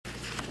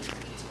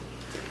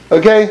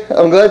Okay,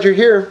 I'm glad you're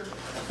here.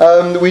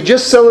 We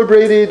just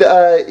celebrated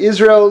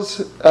Israel's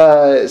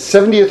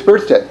 70th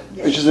birthday,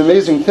 which is an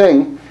amazing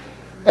thing.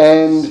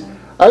 And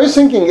I was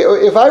thinking,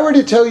 if I were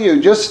to tell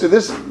you, just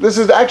this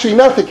is actually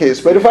not the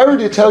case, but if I were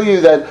to tell you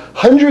that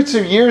hundreds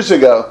of years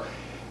ago,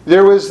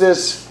 there was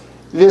this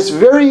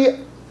very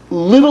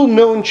little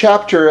known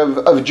chapter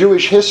of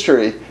Jewish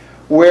history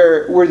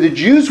where the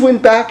Jews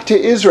went back to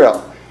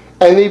Israel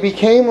and they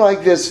became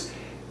like this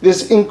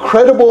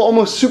incredible,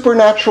 almost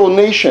supernatural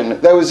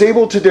nation that was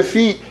able to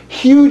defeat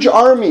huge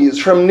armies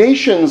from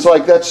nations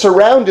like that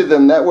surrounded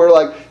them, that were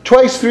like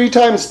twice, 3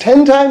 times,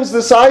 10 times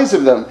the size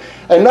of them.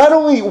 And not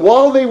only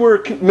while they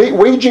were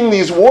waging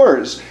these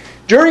wars,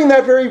 during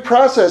that very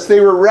process, they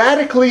were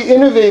radically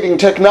innovating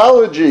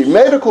technology,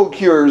 medical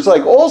cures,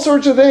 like all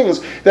sorts of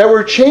things that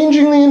were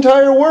changing the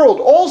entire world,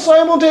 all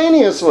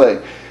simultaneously.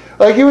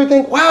 Like you would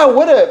think, wow,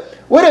 what a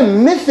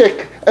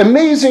mythic,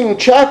 amazing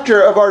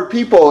chapter of our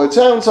people. It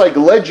sounds like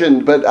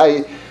legend, but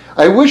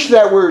I wish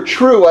that were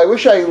true. I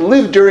wish I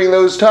lived during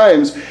those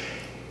times.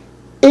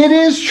 It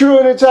is true,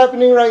 and it's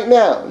happening right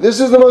now.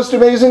 This is the most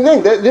amazing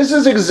thing. This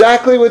is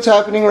exactly what's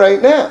happening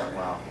right now.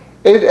 Wow.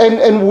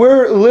 And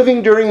we're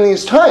living during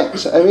these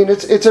times. I mean,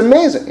 it's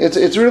amazing.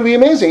 It's really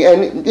amazing.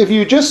 And if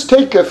you just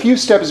take a few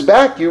steps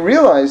back, you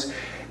realize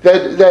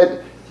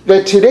that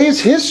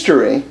today's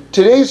history,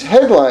 today's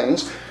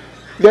headlines,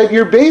 that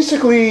you're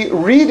basically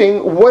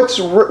reading what's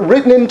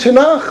written in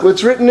Tanakh,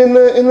 what's written in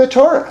the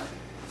Torah,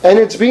 and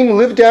it's being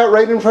lived out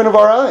right in front of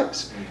our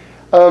eyes.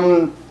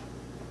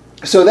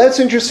 So that's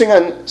interesting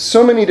on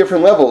so many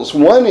different levels.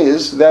 One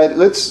is that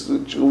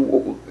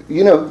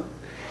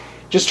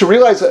just to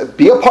realize,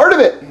 be a part of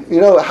it.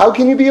 How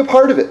can you be a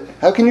part of it?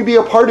 How can you be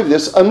a part of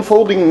this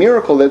unfolding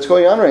miracle that's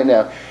going on right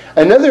now?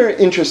 Another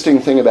interesting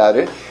thing about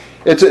it,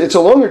 it's a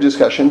longer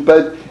discussion,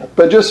 but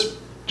just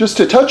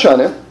to touch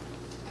on it,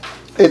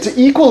 it's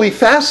equally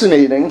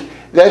fascinating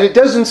that it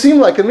doesn't seem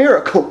like a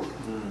miracle.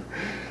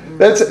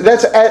 That's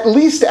at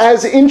least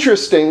as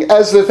interesting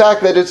as the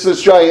fact that it's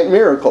this giant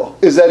miracle,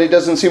 is that it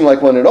doesn't seem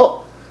like one at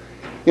all.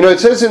 It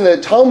says in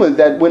the Talmud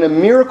that when a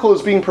miracle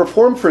is being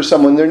performed for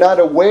someone, they're not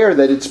aware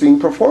that it's being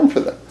performed for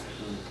them.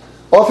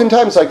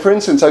 Oftentimes, like for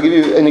instance, I'll give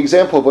you an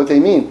example of what they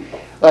mean.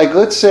 Like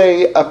let's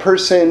say a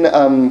person,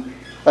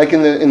 like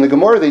in the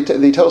Gemara,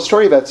 they tell a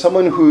story about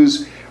someone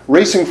who's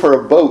racing for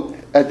a boat.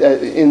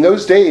 In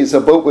those days, a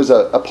boat was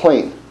a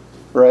plane,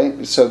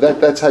 right? So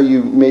that's how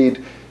you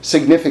made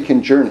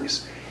significant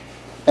journeys.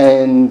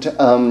 And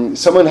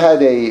someone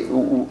had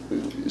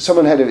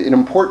an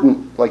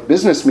important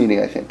business meeting,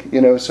 I think.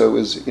 So it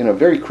was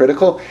very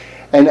critical.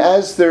 And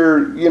as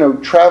they're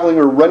traveling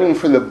or running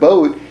for the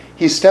boat,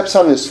 he steps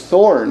on this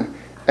thorn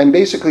and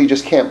basically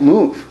just can't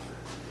move.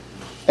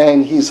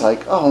 And he's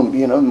like, oh,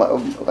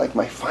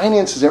 my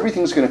finances,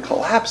 everything's going to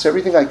collapse,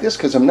 everything like this,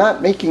 because I'm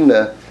not making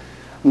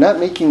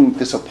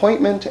this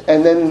appointment.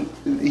 And then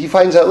he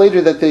finds out later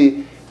that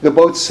the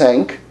boat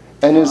sank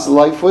and his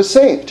life was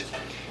saved.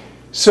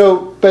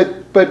 So,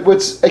 but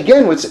what's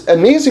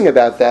amazing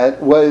about that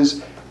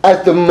was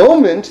at the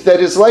moment that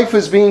his life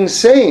was being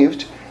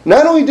saved,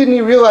 not only didn't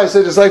he realize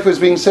that his life was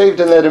being saved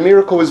and that a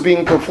miracle was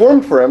being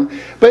performed for him,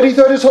 but he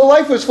thought his whole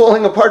life was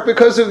falling apart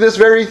because of this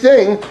very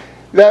thing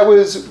that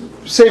was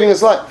saving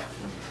his life.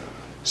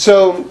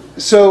 So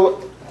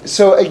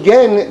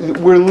again,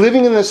 we're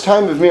living in this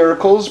time of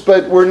miracles,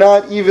 but we're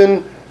not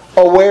even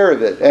aware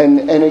of it.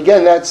 And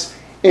again, that's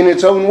in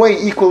its own way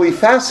equally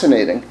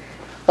fascinating.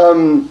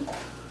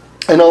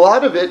 And a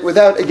lot of it,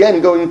 without,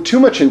 again, going too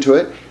much into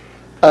it,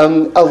 a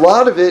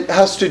lot of it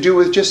has to do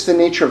with just the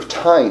nature of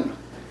time.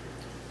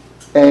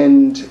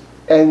 And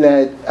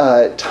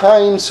that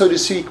time, so to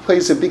speak,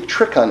 plays a big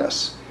trick on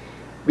us.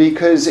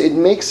 Because it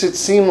makes it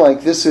seem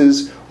like this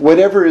is,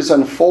 whatever is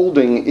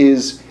unfolding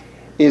is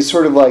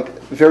sort of like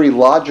very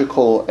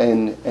logical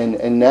and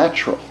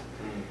natural.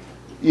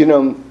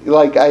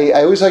 I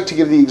always like to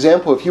give the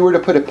example, if you were to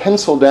put a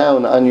pencil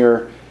down on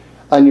your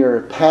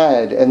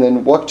pad and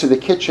then walk to the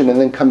kitchen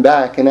and then come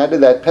back, and out of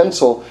that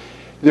pencil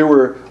there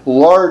were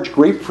large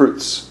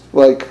grapefruits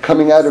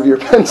coming out of your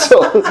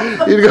pencil.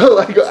 You'd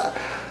go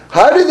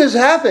how did this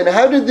happen?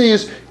 How did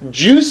these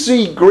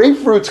juicy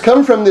grapefruits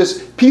come from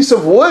this piece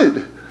of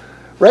wood?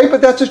 Right? But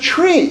that's a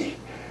tree.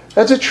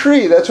 That's a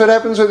tree. That's what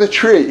happens with a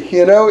tree.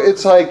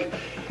 It's like,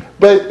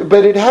 but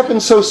it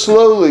happens so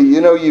slowly.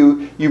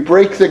 You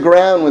break the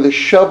ground with a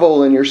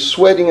shovel and you're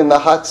sweating in the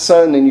hot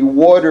sun and you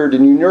watered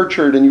and you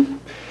nurtured and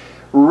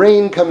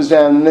rain comes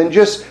down, and then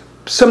just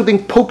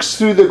something pokes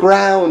through the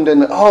ground,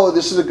 and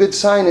this is a good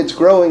sign, it's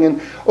growing.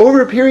 And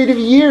over a period of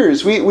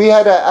years, we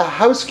had a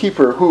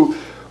housekeeper who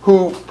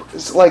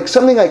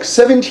something like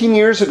 17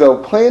 years ago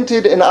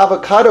planted an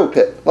avocado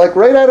pit,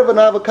 right out of an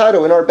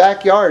avocado in our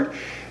backyard.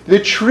 The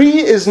tree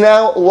is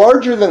now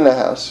larger than the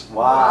house.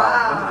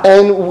 Wow.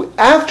 And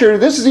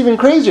this is even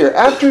crazier,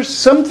 after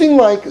something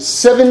like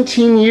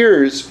 17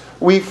 years,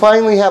 we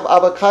finally have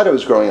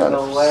avocados growing on it.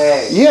 No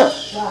way. Yeah.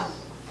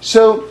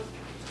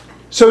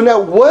 So now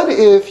what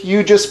if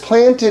you just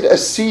planted a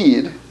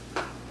seed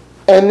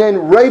and then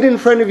right in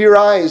front of your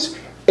eyes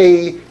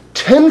a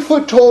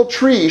 10-foot tall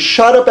tree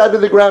shot up out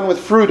of the ground with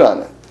fruit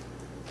on it,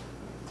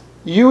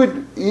 you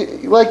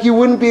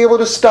wouldn't be able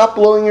to stop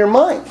blowing your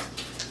mind.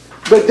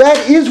 But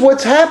that is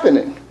what's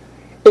happening.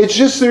 It's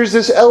just there's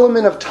this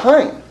element of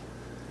time.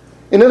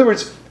 In other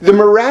words, the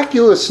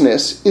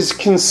miraculousness is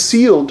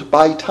concealed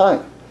by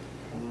time.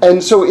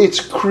 And so it's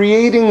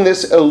creating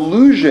this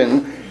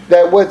illusion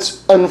that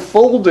what's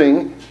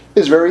unfolding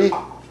is very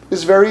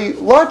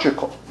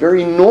logical,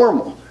 very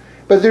normal.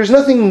 But there's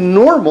nothing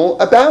normal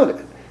about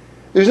it.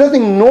 There's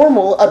nothing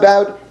normal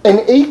about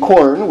an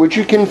acorn, which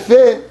you can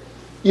fit,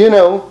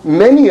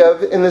 many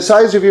of in the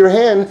size of your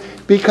hand,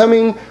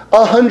 becoming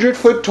a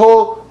 100-foot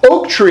tall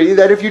oak tree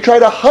that if you try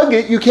to hug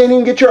it, you can't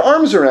even get your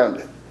arms around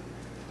it.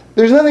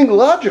 There's nothing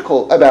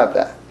logical about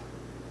that.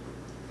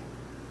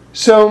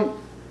 So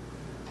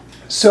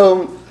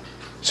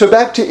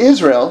back to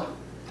Israel.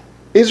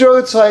 Israel,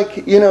 it's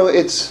like,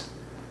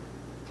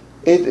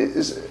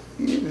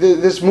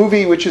 this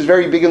movie which is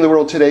very big in the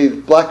world today,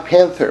 Black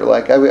Panther.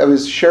 Like I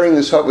was sharing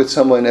this thought with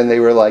someone, and they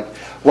were like,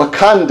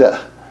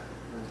 Wakanda,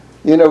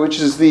 which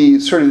is the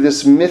sort of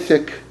this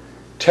mythic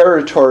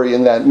territory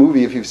in that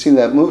movie, if you've seen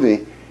that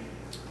movie.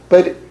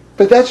 But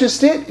that's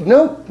just it.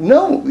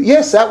 No.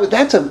 Yes,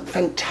 that's a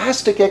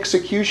fantastic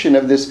execution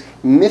of this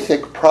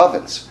mythic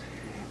province.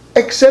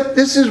 Except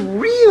this is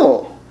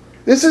real.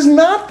 This is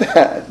not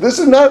that. This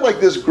is not like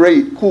this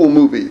great, cool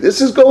movie.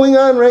 This is going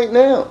on right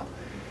now.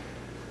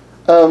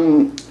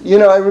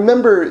 I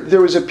remember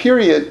there was a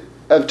period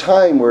of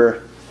time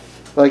where,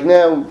 like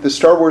now, the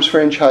Star Wars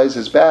franchise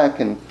is back,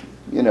 and,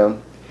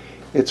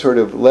 it's sort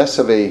of less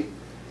of a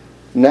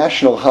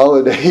national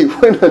holiday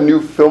when a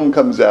new film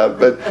comes out.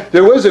 But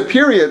there was a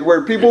period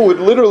where people would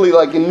literally,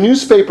 like in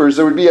newspapers,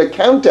 there would be a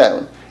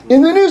countdown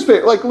in the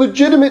newspaper, like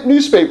legitimate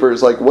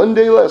newspapers, like one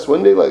day less,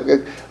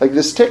 like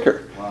this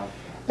ticker. Wow.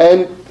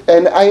 And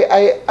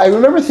I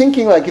remember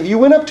thinking, like, if you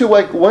went up to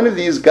like one of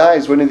these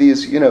guys, one of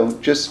these,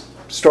 just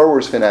Star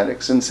Wars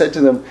fanatics, and said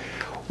to them,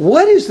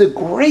 what is the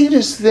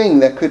greatest thing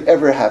that could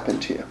ever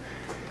happen to you?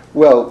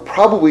 Well,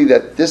 probably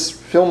that this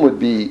film would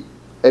be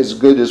as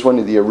good as one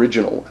of the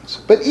original ones.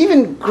 But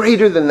even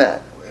greater than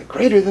that,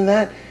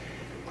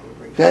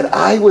 that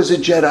I was a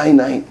Jedi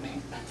Knight.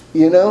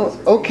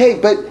 Okay,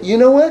 but you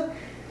know what?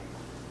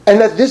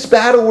 And that this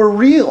battle were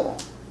real.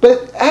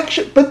 But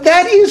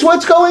that is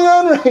what's going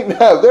on right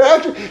now.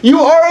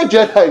 You are a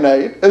Jedi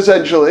Knight,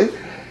 essentially.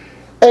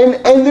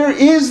 And there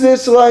is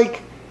this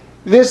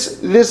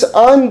this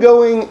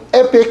ongoing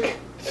epic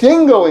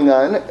thing going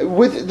on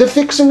with the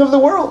fixing of the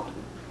world.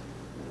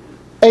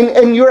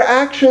 And your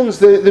actions,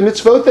 the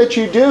mitzvot that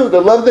you do,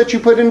 the love that you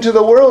put into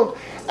the world,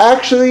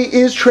 actually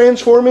is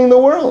transforming the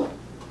world.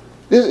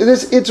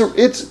 It's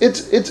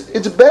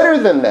better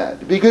than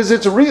that because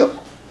it's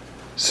real.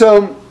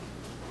 So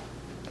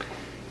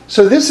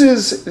this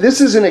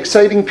is an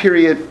exciting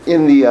period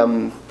in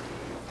the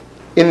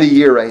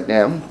year right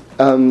now.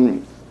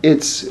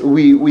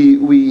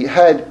 We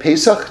had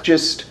Pesach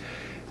just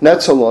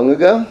not so long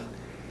ago.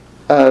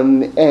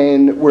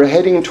 And we're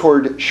heading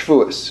toward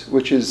Shavuos,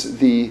 which is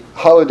the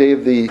holiday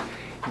of the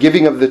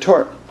giving of the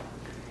Torah.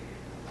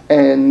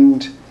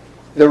 And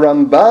the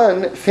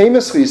Ramban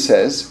famously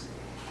says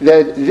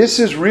that this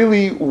is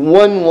really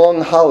one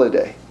long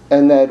holiday,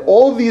 and that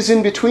all these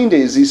in-between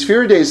days, these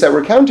fear days that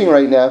we're counting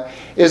right now,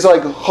 is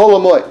like Chol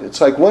Hamoed. It's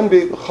like one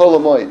big Chol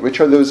Hamoed, which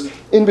are those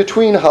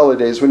in-between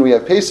holidays when we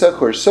have Pesach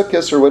or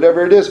Sukkot or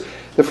whatever it is.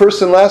 The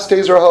first and last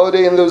days are a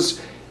holiday, and those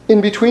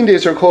in-between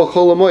days are called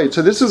Chol Hamoed.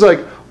 So this is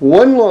like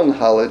one long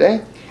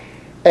holiday,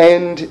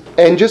 and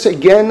just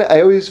again, I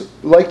always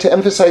like to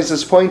emphasize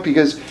this point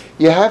because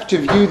you have to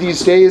view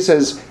these days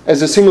as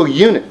a single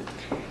unit,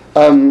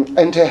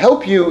 and to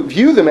help you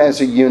view them as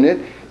a unit,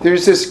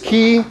 there's this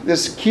key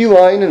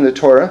line in the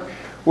Torah,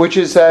 which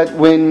is that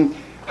when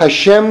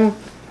Hashem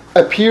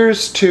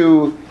appears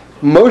to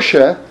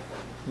Moshe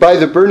by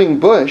the burning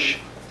bush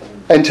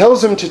and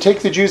tells him to take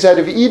the Jews out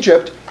of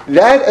Egypt,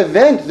 that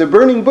event, the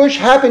burning bush,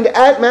 happened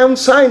at Mount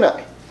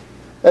Sinai.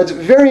 That's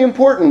very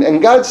important.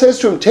 And God says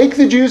to him, take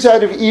the Jews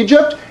out of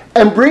Egypt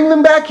and bring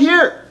them back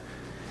here.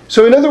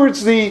 So in other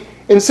words,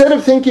 instead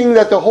of thinking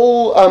that the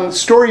whole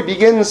story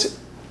begins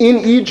in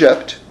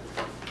Egypt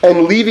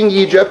and leaving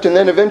Egypt and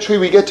then eventually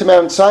we get to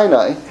Mount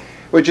Sinai,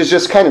 which is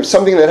just kind of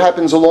something that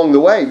happens along the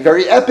way,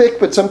 very epic,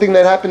 but something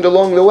that happened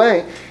along the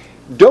way,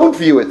 don't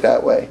view it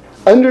that way.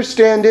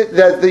 Understand it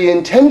that the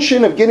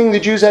intention of getting the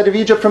Jews out of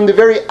Egypt from the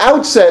very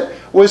outset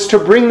was to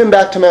bring them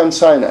back to Mount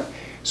Sinai.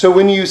 So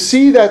when you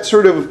see that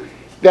sort of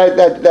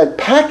that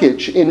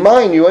package in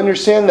mind, you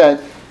understand that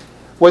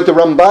what the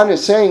Ramban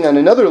is saying on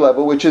another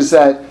level, which is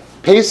that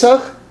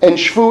Pesach and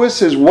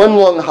Shavuos is one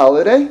long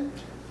holiday,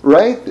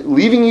 right?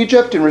 Leaving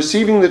Egypt and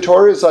receiving the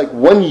Torah is like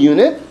one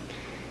unit,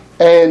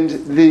 and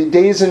the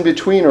days in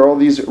between are all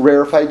these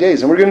rarefied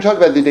days. And we're going to talk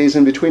about the days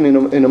in between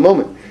in a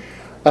moment.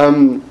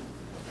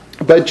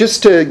 But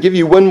just to give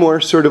you one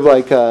more sort of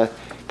like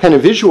kind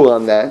of visual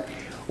on that,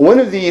 one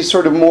of the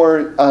sort of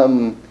more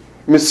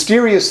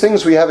mysterious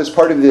things we have as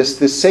part of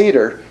this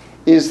Seder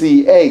is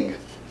the egg.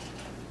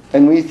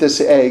 and we eat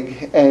this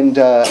egg. And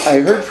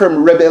I heard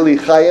from Reb Eli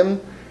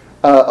Chaim,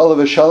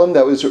 Olav Shalom,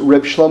 that was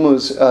Reb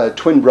Shlomo's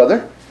twin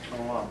brother.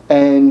 Oh, wow.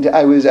 And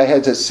I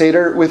had a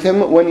Seder with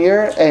him one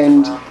year,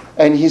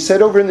 and he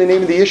said over in the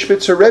name of the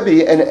Ishbitzer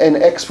Rebbe an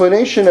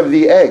explanation of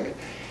the egg.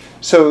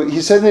 So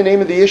he said in the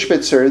name of the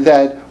Ishbitzer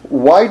that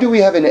why do we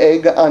have an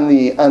egg on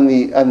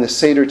the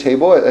Seder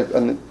table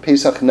on the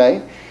Pesach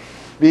night?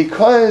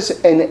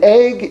 Because an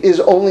egg is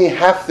only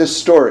half the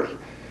story.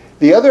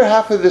 The other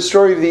half of the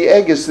story of the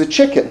egg is the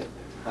chicken.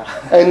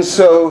 And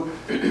so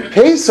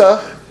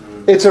Pesach,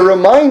 it's a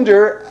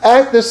reminder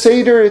at the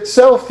Seder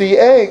itself, the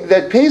egg,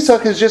 that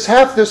Pesach is just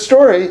half the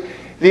story.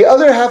 The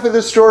other half of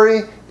the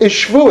story is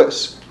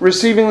Shavuos,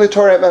 receiving the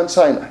Torah at Mount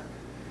Sinai.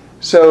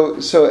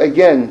 So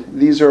again,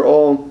 these are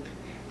all,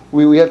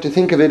 we have to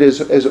think of it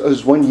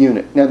as one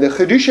unit. Now the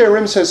Chiddushei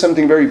HaRim says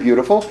something very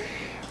beautiful,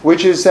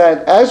 which is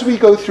that as we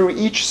go through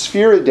each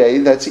sphere a day,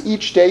 that's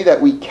each day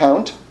that we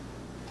count.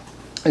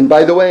 And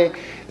by the way,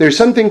 there's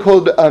something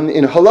called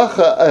in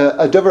halacha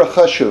a davar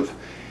chashuv,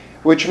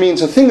 which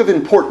means a thing of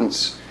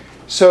importance.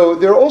 So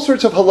there are all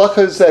sorts of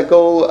halachas that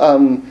go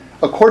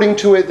according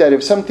to it, that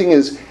if something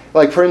is,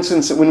 like for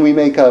instance, when we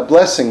make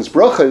blessings,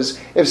 brachas,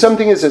 if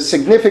something is a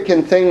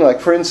significant thing, like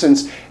for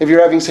instance, if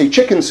you're having, say,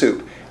 chicken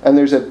soup, and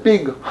there's a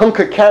big hunk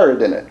of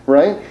carrot in it,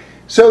 right?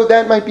 So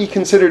that might be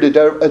considered a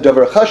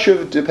davar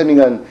chashuv, depending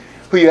on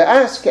who you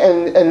ask,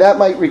 and that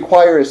might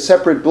require a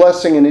separate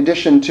blessing in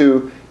addition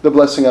to the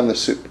blessing on the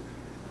soup,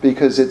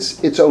 because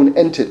it's its own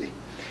entity.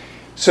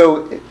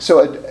 So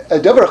a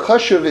davar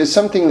chashuv is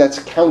something that's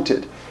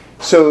counted.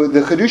 So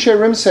the Chiddushei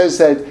HaRim says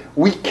that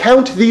we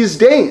count these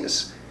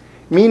days,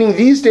 meaning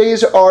these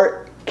days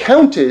are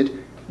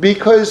counted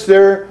because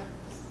they're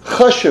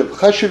chashuv.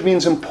 Chashuv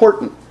means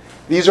important.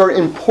 These are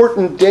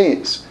important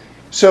days.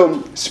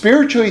 So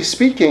spiritually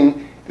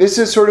speaking, this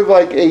is sort of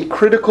like a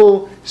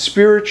critical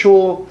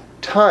spiritual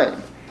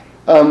time.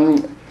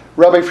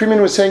 Rabbi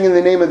Friedman was saying in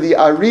the name of the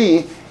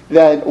Ari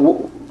that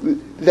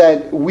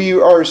we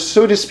are,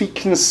 so to speak,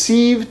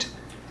 conceived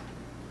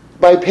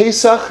by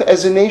Pesach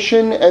as a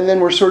nation, and then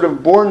we're sort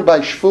of born by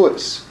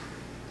Shavuos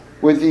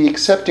with the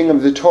accepting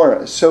of the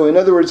Torah. So in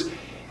other words,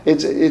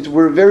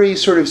 we're very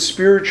sort of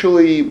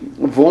spiritually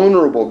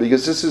vulnerable,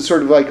 because this is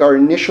sort of like our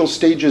initial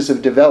stages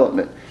of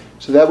development.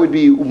 So that would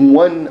be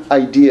one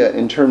idea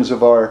in terms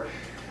of our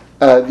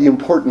the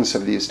importance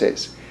of these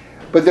days.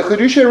 But the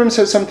Chiddushei HaRim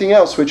says something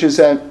else, which is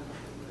that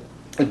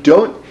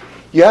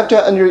you have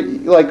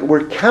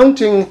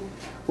to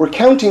we're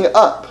counting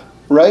up,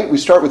 right? We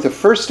start with the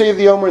first day of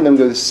the Omer, and then we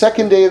go to the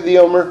second day of the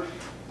Omer,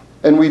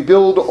 and we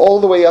build all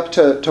the way up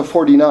to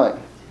 49.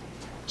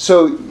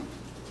 So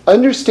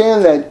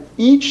understand that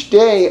each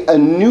day a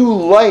new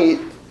light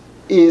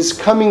is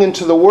coming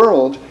into the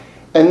world,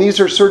 and these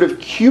are sort of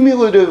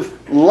cumulative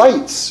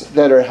lights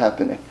that are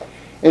happening.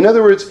 In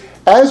other words,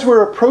 as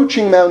we're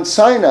approaching Mount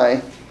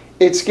Sinai,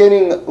 it's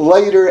getting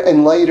lighter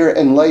and lighter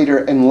and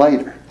lighter and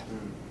lighter.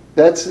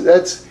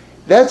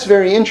 That's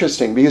very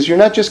interesting, because you're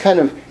not just kind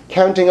of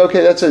counting,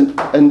 okay, that's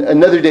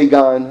another day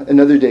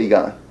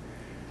gone,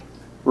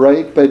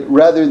 right? But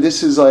rather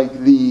this is like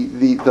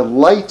the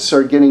lights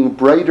are getting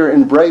brighter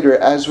and brighter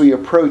as we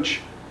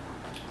approach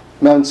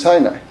Mount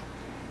Sinai.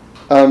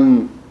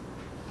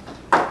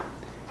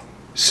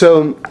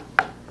 So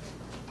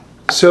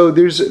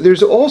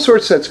there's all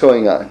sorts that's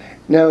going on.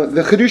 Now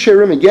the Chiddushei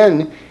HaRim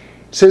again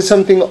says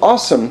something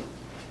awesome,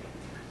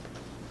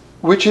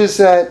 which is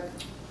that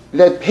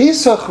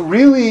Pesach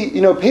really,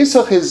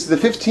 Pesach is the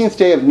 15th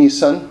day of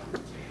Nisan.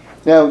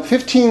 Now the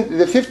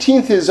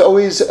 15th is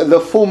always the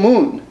full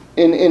moon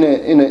in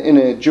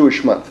a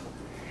Jewish month.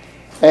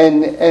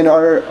 And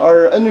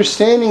our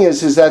understanding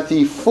is that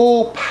the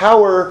full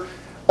power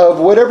of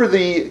whatever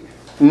the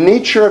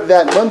nature of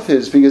that month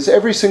is, because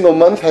every single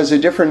month has a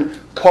different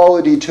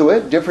quality to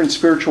it, different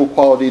spiritual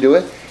quality to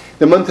it.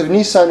 The month of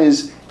Nisan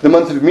is the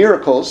month of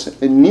miracles,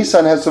 and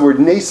Nisan has the word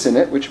nes in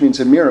it, which means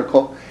a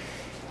miracle.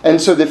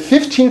 And so the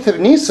 15th of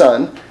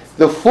Nisan,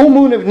 the full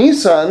moon of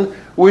Nisan,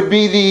 would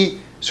be the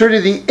sort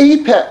of the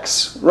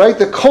apex, right?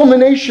 The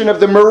culmination of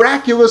the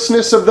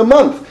miraculousness of the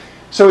month.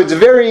 So it's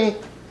very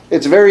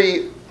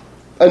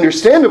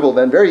understandable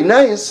then, very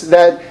nice,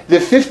 that the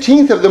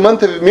 15th of the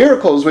month of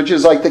miracles, which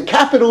is like the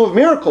capital of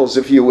miracles,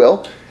 if you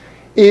will,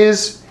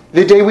 is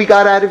the day we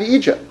got out of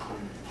Egypt.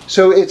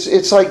 So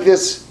it's like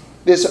this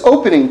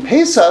opening.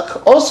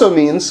 Pesach also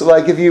means,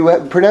 like if you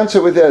pronounce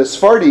it with a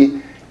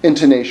Sephardi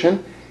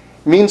intonation,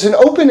 means an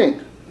opening.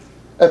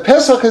 A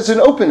Pesach is an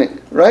opening,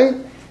 right?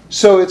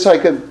 So it's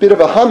like a bit of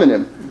a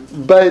homonym,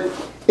 but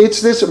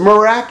it's this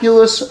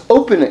miraculous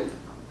opening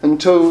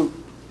into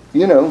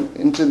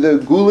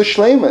the Gula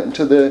Shlema,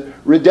 into the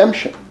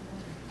redemption,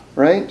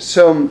 right?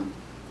 So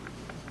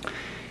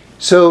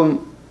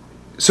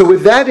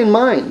with that in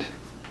mind,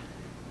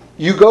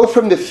 you go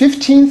from the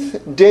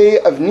 15th day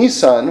of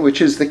Nisan,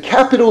 which is the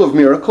capital of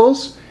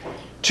miracles,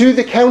 to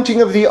the counting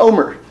of the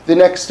Omer the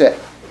next day.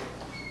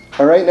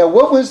 All right, now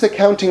what was the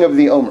counting of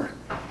the Omer?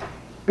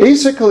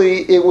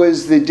 Basically, it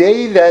was the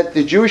day that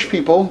the Jewish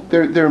people,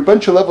 there are a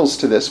bunch of levels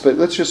to this, but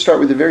let's just start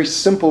with a very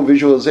simple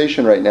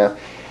visualization right now.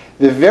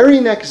 The very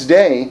next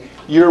day,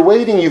 you're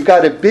waiting, you've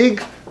got a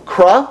big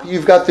crop,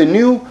 you've got the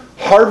new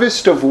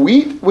harvest of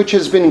wheat, which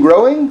has been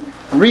growing,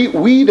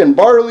 wheat and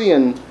barley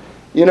and,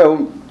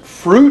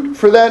 fruit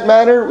for that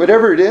matter,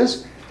 whatever it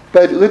is.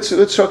 But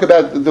let's talk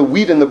about the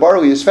wheat and the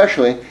barley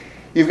especially.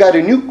 You've got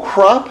a new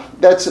crop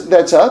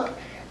that's up,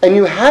 and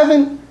you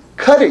haven't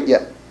cut it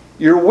yet.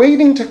 You're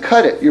waiting to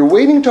cut it. You're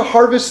waiting to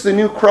harvest the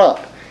new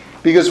crop.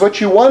 Because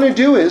what you want to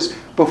do is,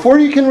 before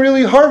you can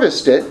really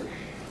harvest it,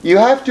 you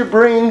have to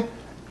bring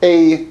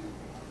an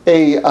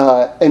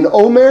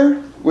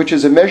omer, which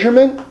is a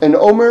measurement, an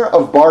omer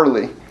of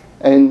barley.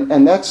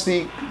 And that's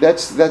the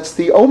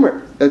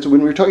omer. That's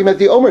when we're talking about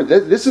the omer.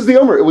 This is the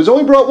omer. It was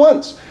only brought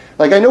once.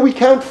 Like, I know we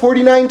count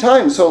 49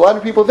 times, so a lot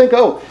of people think,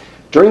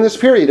 during this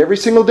period, every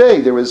single day,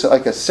 there was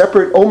like a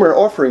separate omer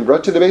offering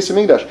brought to the Beis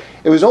HaMikdash.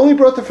 It was only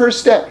brought the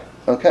first day.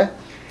 Okay?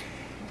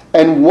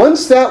 And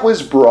once that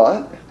was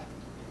brought,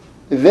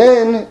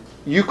 then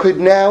you could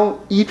now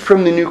eat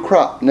from the new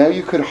crop. Now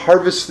you could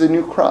harvest the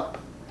new crop.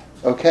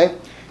 Okay?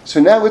 So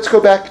now let's go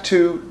back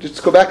a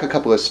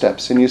couple of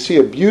steps, and you see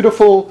a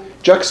beautiful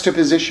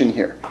juxtaposition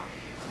here,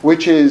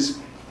 which is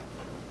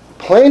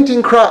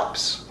planting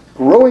crops,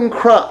 growing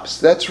crops.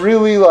 That's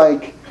really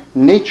like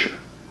nature.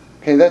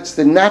 Okay, that's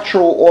the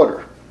natural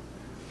order.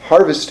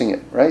 Harvesting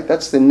it, right?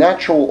 That's the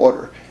natural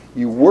order.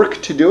 You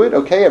work to do it,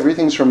 okay,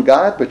 everything's from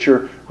God, but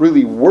you're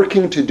really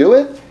working to do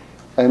it,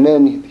 and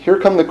then here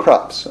come the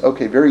crops.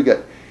 Okay, very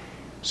good.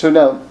 So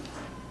now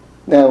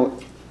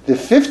the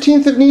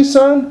 15th of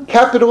Nisan,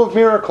 capital of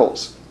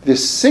miracles. The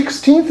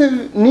 16th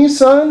of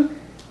Nisan,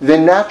 the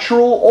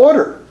natural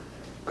order,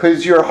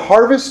 because you're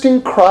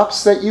harvesting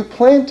crops that you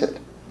planted.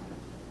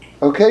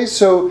 Okay,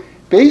 so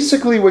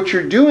basically what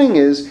you're doing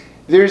is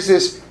there's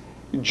this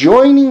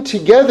joining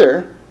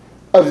together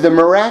of the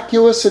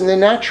miraculous and the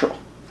natural.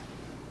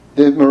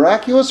 The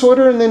miraculous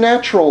order and the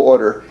natural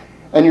order.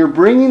 And you're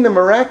bringing the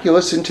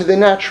miraculous into the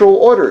natural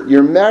order.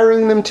 You're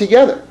marrying them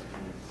together.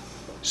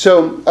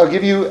 So I'll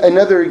give you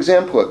another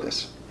example of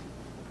this.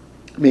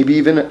 Maybe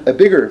even a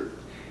bigger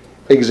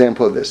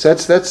example of this.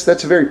 That's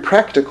a very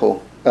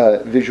practical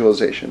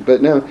visualization.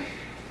 But now,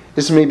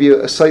 this may be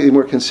a slightly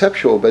more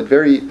conceptual, but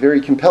very,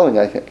 very compelling,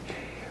 I think.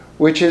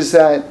 Which is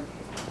that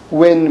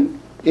when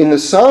in the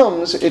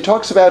Psalms, it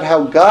talks about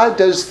how God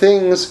does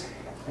things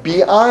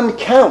beyond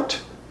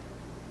count.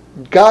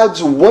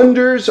 God's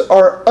wonders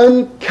are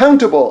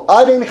uncountable.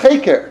 Ad en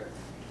cheker.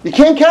 You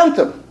can't count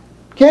them.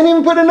 Can't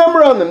even put a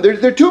number on them. There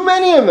are too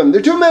many of them.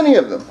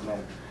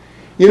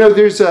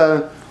 There's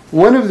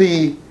one of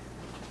the,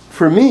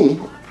 for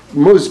me,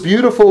 most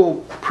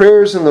beautiful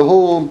prayers in the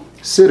whole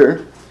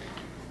Siddur,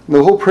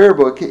 the whole prayer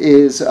book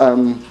is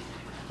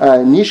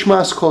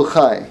Nishmas Kol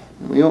Chai.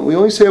 We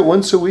only say it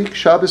once a week,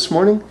 Shabbos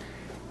morning,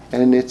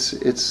 and it's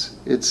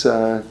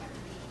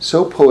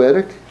so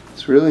poetic.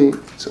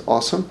 It's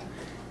awesome.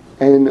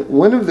 And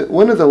one of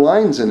the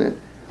lines in it,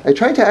 I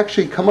tried to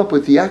actually come up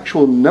with the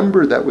actual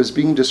number that was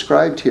being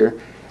described here,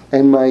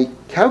 and my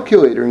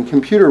calculator and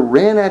computer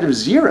ran out of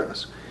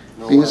zeros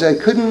because it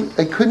couldn't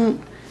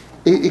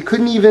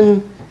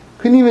even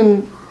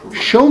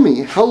show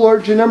me how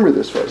large a number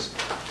this was.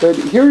 But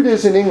here it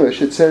is in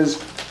English. It says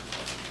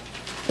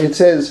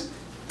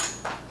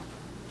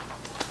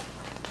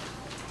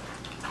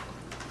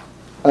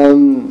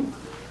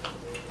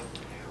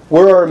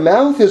where our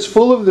mouth is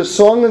full of the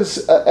song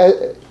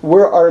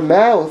where our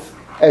mouth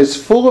as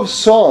full of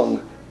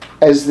song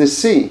as the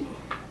sea,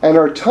 and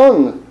our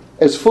tongue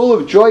as full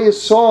of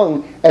joyous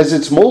song as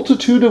its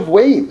multitude of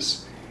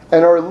waves,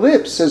 and our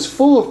lips as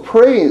full of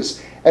praise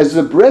as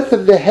the breath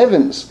of the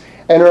heavens,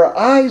 and our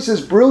eyes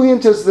as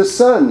brilliant as the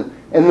sun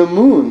and the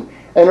moon,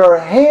 and our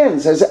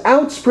hands as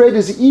outspread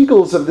as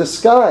eagles of the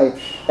sky,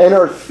 and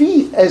our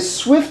feet as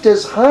swift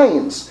as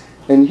hinds.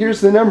 And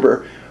here's the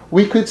number.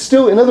 We could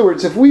still, in other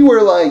words, if we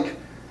were like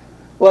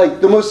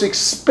the most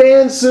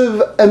expansive,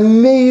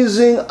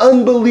 amazing,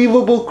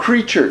 unbelievable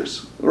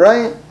creatures,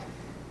 right?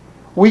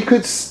 We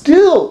could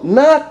still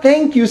not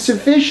thank you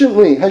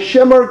sufficiently,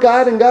 Hashem our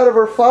God and God of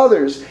our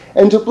fathers,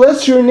 and to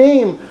bless your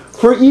name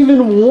for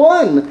even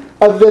one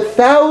of the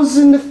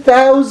thousands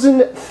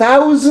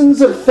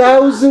of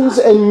thousands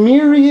and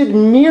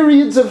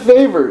myriads of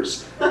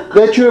favors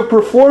that you have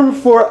performed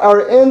for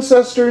our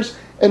ancestors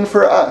and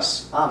for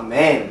us.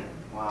 Amen.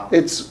 Wow.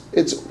 It's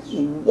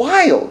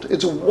wild.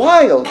 It's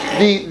wild.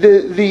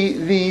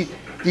 The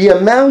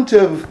amount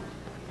of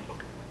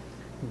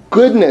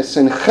goodness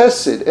and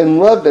chesed and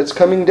love that's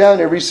coming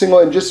down every single,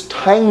 and just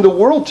tying the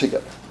world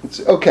together.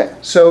 Okay,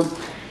 so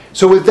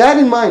with that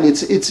in mind,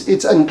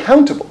 it's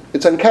uncountable.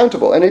 It's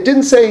uncountable, and it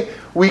didn't say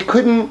we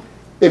couldn't.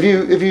 If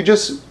you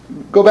just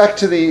go back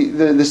to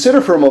the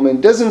Siddur for a moment,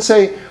 it doesn't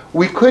say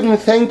we couldn't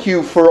thank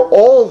you for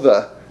all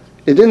the.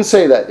 It didn't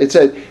say that. It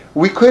said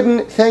we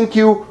couldn't thank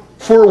you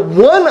for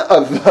one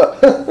of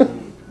the.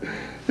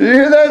 Did you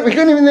hear that? We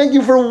couldn't even thank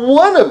you for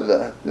one of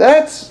the.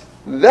 That's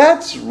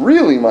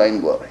really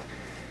mind blowing.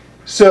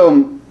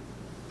 So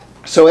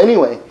So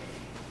anyway,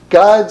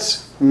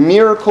 God's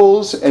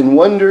miracles and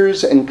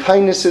wonders and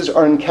kindnesses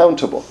are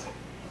uncountable.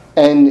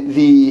 And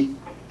the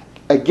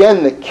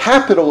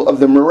capital of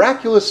the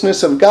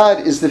miraculousness of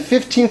God is the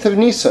 15th of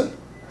Nisan.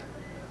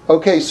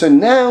 Okay, so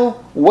now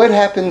what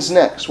happens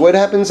next? What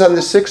happens on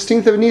the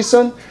 16th of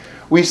Nisan?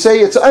 We say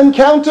it's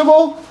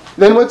uncountable.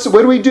 Then what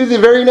do we do the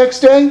very next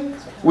day?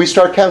 We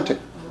start counting.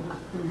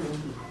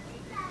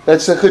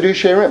 That's the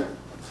Chidush Eirim.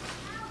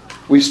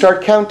 We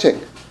start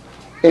counting.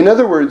 In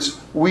other words,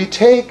 we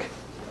take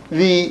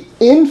the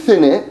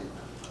infinite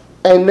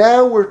and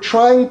now we're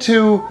trying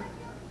to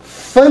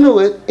funnel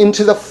it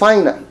into the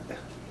finite.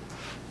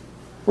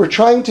 We're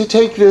trying to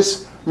take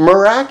this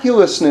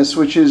miraculousness,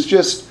 which is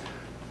just,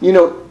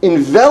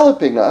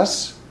 enveloping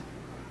us,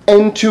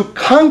 and to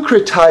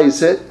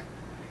concretize it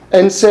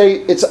and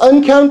say it's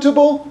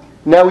uncountable.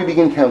 Now we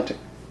begin counting.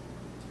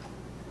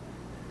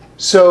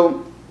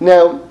 So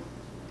now,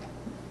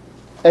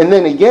 and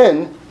then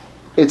again,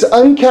 it's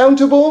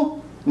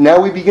uncountable. Now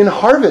we begin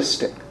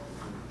harvesting.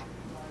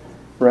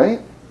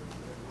 Right?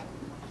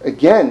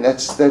 Again,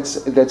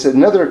 that's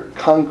another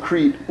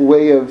concrete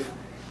way of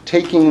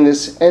taking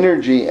this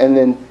energy and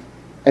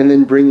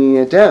then bringing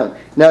it down.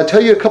 Now I'll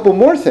tell you a couple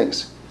more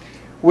things,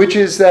 which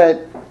is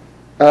that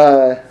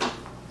the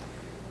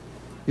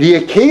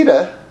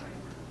Akedah,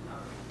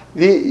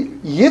 the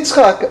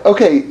Yitzchak,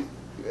 okay,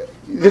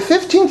 the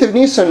 15th of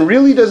Nisan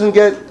really doesn't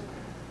get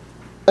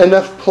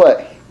enough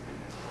play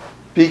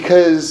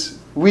because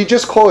we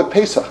just call it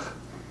Pesach.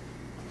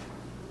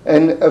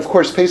 And of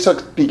course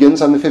Pesach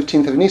begins on the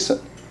 15th of Nisan.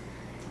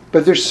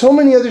 But there's so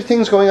many other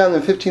things going on the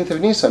 15th of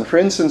Nisan. For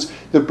instance,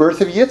 the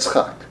birth of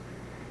Yitzchak.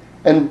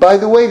 And by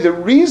the way, the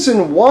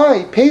reason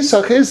why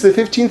Pesach is the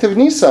 15th of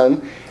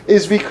Nisan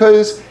is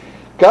because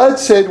God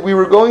said we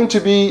were going to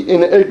be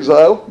in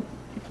exile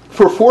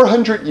for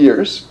 400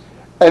 years,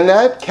 and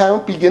that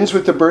count begins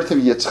with the birth of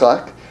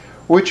Yitzchak,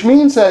 which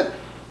means that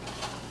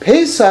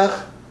Pesach,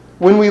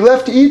 when we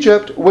left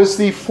Egypt, was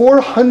the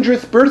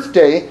 400th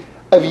birthday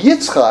of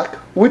Yitzchak,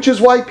 which is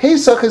why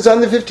Pesach is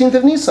on the 15th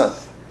of Nisan.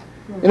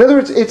 In other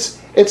words, it's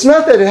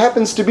not that it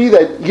happens to be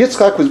that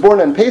Yitzchak was born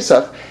on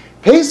Pesach.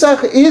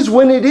 Pesach is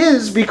when it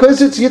is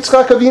because it's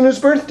Yitzchak Avinu's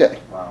birthday.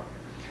 Wow.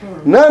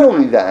 Not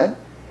only that,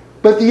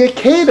 but the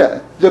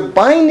Akedah, the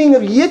binding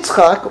of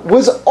Yitzchak,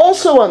 was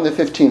also on the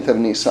 15th of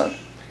Nisan.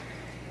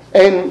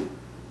 And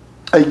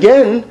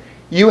again,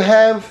 you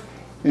have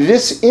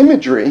this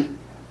imagery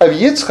of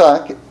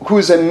Yitzchak,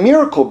 who's a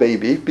miracle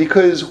baby,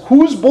 because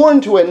who's born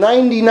to a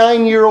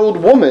 99-year-old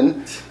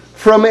woman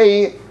from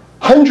a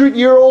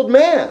 100-year-old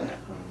man?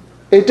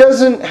 It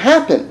doesn't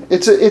happen.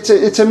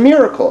 It's a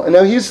miracle. And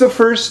now he's the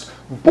first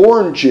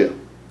born Jew,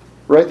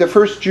 right? The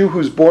first Jew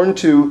who's born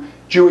to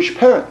Jewish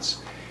parents.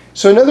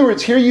 So in other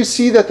words, here you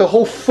see that the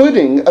whole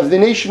footing of the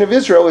nation of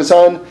Israel is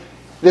on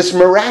this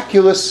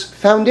miraculous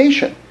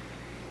foundation.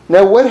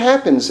 Now what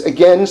happens?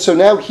 Again, so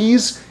now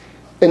he's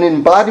an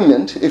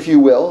embodiment, if you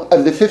will,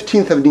 of the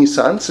 15th of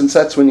Nisan, since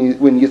that's when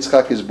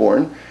Yitzchak is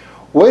born.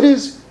 What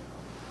is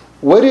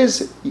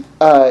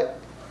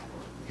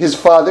his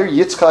father,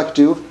 Yitzchak,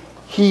 do?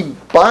 He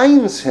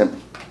binds him.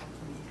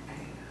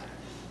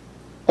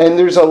 And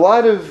there's a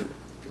lot of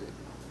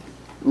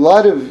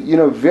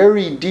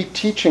very deep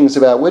teachings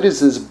about what is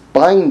this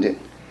binding.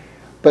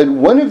 But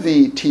one of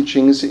the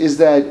teachings is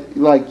that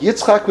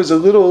Yitzchak was a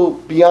little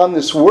beyond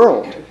this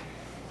world.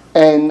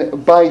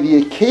 And by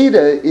the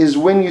Akedah is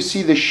when you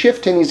see the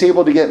shift and he's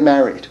able to get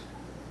married.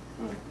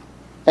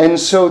 And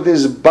so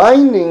this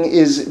binding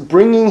is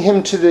bringing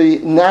him to the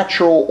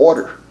natural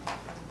order.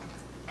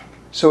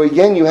 So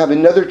again, you have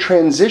another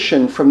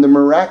transition from the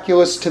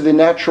miraculous to the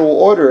natural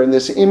order, and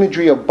this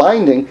imagery of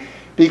binding,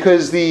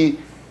 because there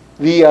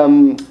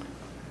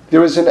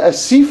was an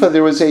asifa,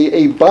 there was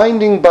a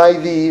binding by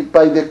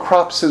the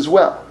crops as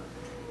well.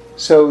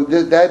 So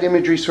that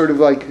imagery sort of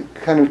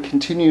kind of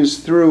continues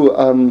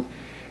through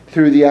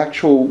the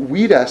actual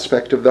wheat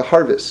aspect of the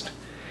harvest.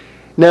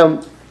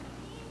 Now,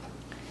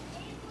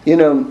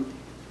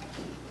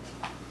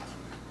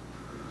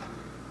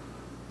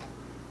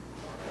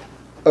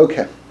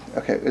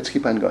 Okay, let's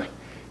keep on going.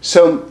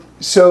 So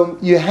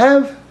you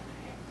have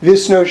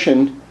this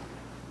notion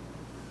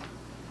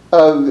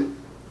of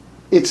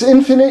it's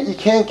infinite, you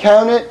can't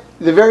count it.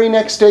 The very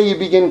next day you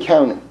begin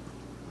counting.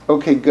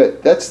 Okay,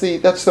 good. That's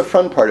the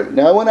front part of it.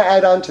 Now I want to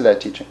add on to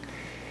that teaching.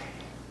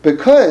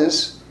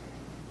 Because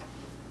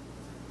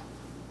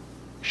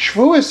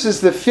Shavuos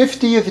is the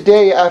 50th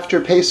day after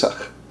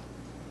Pesach.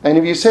 And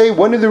if you say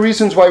one of the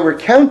reasons why we're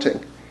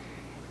counting,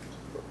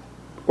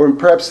 or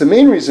perhaps the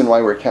main reason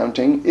why we're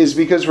counting, is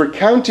because we're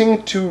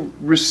counting to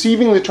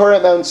receiving the Torah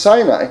at Mount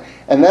Sinai,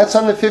 and that's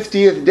on the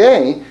 50th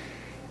day,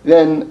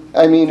 then,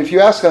 if you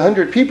ask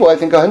 100 people, I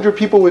think 100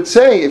 people would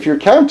say, if you're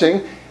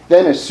counting,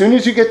 then as soon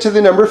as you get to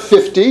the number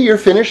 50, you're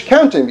finished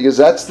counting, because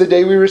that's the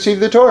day we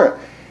receive the Torah.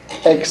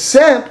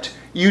 Except,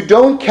 you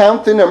don't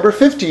count the number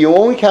 50, you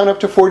only count up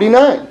to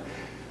 49.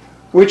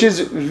 Which is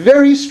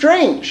very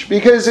strange,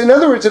 because in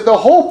other words, if the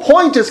whole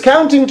point is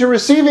counting to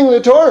receiving the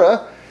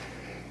Torah,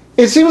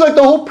 It seems like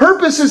the whole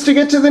purpose is to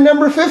get to the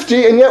number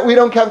 50, and yet we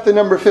don't count the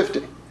number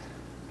 50,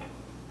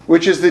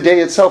 which is the day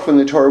itself when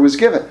the Torah was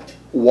given.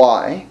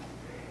 Why?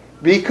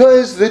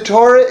 Because the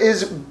Torah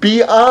is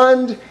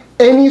beyond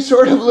any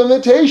sort of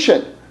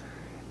limitation.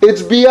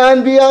 It's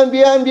beyond.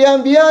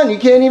 You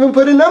can't even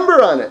put a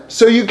number on it.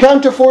 So you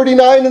count to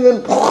 49 and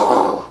then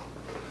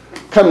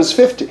comes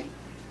 50.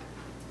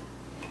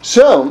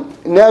 So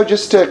now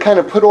just to kind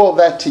of put all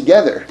that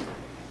together,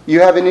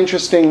 you have an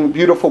interesting,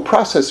 beautiful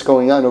process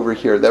going on over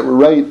here that we're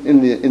right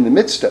in the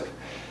midst of.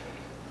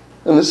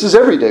 And this is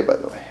every day, by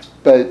the way.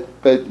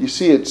 But you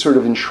see it sort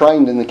of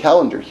enshrined in the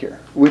calendar here,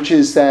 which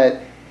is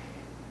that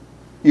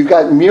you've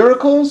got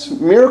miracles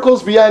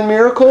beyond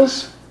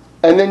miracles,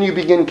 and then you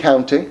begin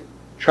counting.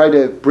 Try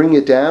to bring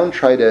it down,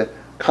 try to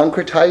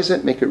concretize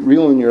it, make it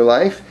real in your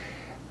life,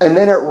 and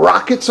then it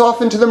rockets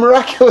off into the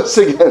miraculous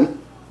again.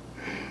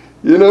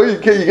 You know, you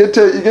get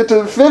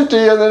to 50,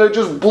 and then it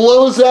just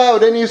blows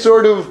out any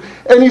sort of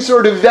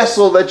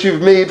vessel that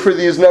you've made for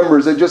these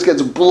numbers. It just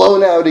gets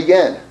blown out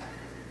again.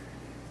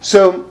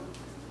 So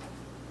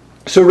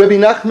Rabbi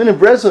Nachman of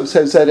Breslov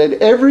says that at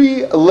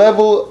every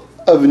level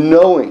of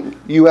knowing,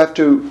 you have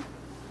to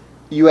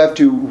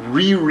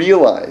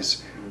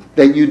re-realize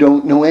that you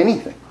don't know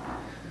anything.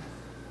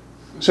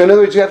 So in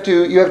other words, you have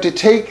to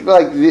take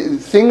like the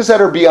things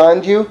that are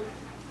beyond you,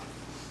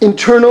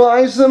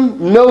 internalize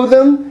them, know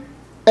them,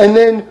 and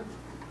then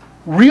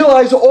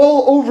realize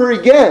all over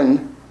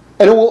again,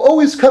 and it will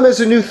always come as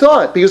a new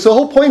thought, because the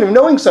whole point of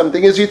knowing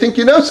something is you think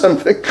you know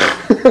something.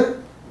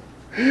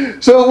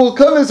 So it will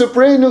come as a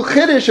brand new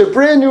chiddush, a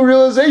brand new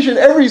realization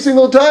every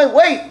single time.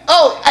 Wait,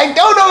 I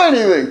don't know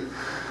anything.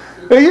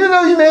 And even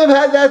though you may have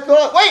had that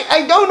thought, wait,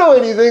 I don't know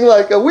anything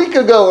like a week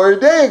ago or a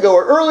day ago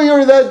or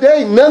earlier that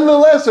day,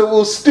 nonetheless it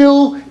will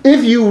still,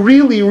 if you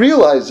really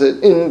realize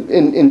it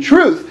in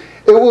truth,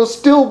 it will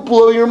still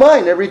blow your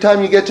mind every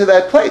time you get to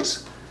that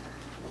place.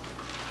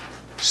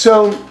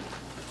 So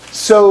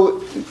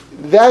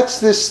that's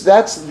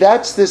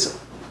this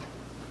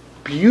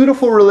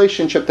beautiful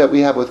relationship that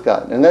we have with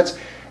God. And that's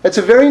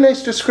a very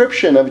nice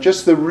description of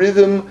just the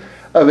rhythm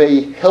of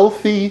a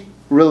healthy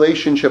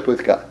relationship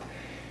with God.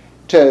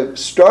 To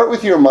start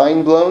with your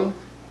mind blown,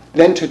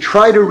 then to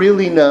try to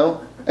really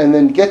know, and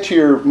then get to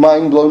your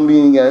mind blown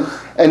being again,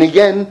 and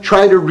again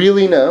try to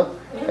really know,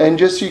 and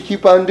just you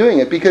keep on doing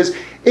it. Because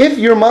if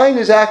your mind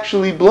is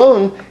actually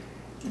blown,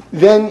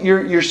 then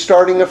you're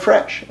starting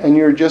afresh, and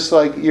you're just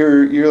like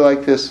you're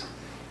like this.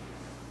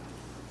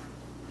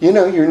 You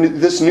know, you're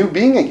this new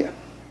being again.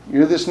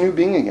 You're this new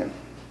being again.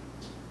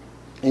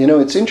 You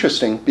know, it's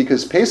interesting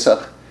because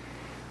Pesach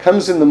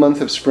comes in the month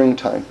of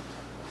springtime.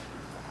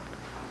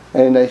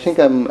 And I think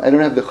I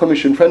don't have the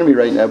Chumash in front of me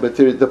right now, but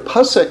the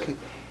pasuk,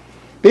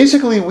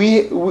 basically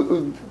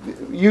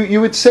you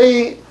would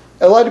say,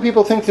 a lot of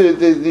people think that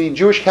the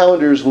Jewish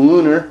calendar is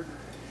lunar,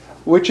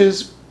 which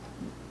is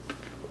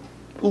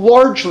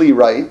largely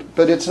right,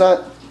 but it's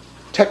not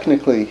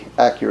technically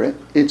accurate.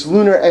 It's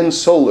lunar and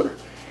solar.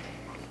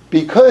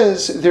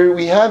 Because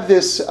we have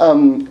this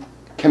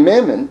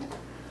commandment,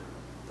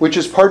 which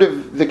is part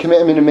of the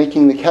commandment of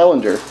making the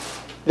calendar,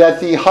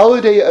 that the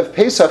holiday of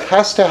Pesach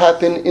has to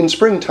happen in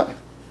springtime.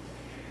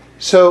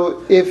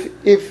 So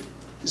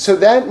so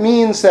that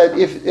means that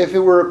if it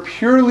were a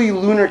purely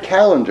lunar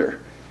calendar,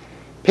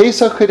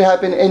 Pesach could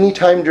happen any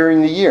time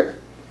during the year.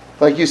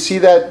 Like you see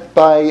that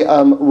by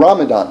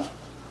Ramadan,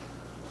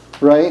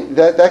 right?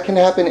 That can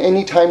happen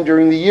any time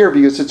during the year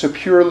because it's a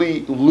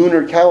purely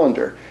lunar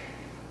calendar.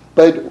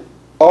 But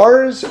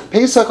ours,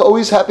 Pesach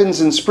always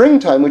happens in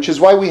springtime, which is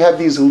why we have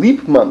these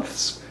leap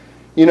months.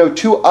 You know,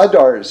 2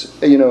 Adars,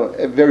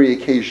 very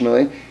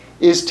occasionally,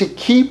 is to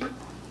keep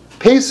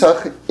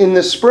Pesach in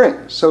the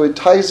spring. So it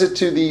ties it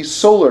to the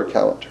solar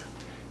calendar.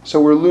 So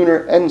we're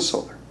lunar and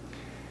solar.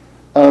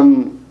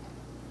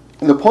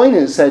 The point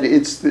is that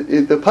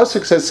the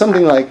pasuk says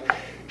something like,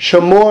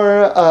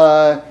 Shamor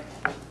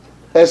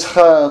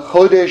escha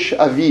chodesh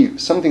aviv,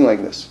 something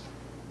like this.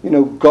 You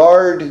know,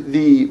 guard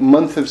the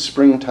month of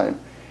springtime.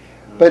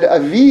 But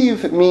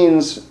aviv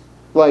means,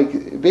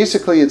 like,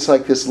 basically it's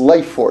like this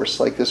life force,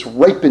 like this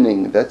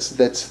ripening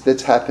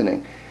that's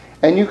happening.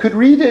 And you could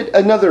read it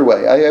another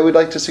way. I would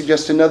like to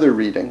suggest another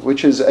reading,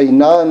 which is a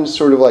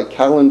non-sort of like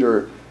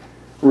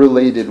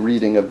calendar-related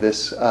reading of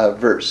this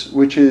verse,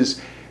 which is,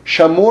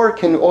 Shamor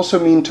can also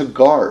mean to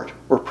guard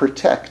or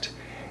protect.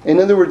 In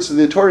other words,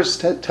 the Torah is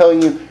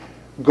telling you,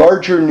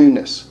 guard your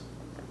newness.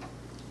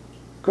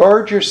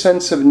 Guard your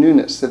sense of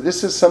newness, that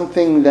this is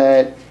something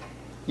that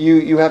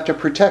you have to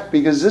protect,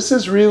 because this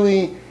is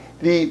really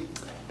the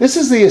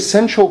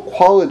essential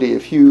quality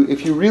if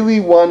you really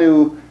want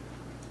to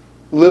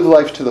live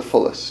life to the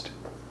fullest.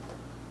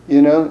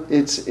 You know,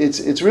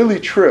 it's really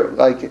true.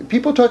 Like,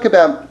 people talk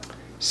about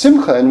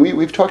simcha, and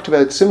we've talked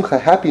about simcha,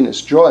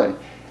 happiness, joy,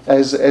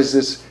 as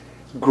this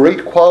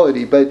great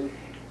quality, but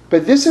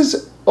this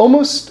is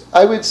almost,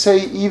 I would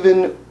say,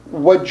 even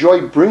what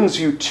joy brings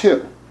you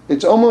to.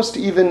 It's almost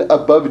even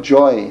above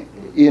joy,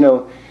 you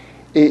know,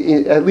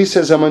 at least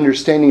as I'm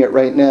understanding it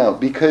right now,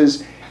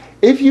 because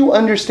if you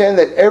understand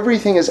that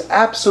everything is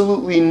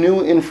absolutely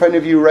new in front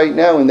of you right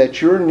now, and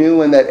that you're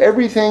new, and that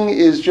everything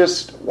is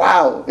just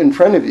wow in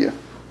front of you,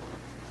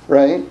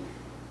 right?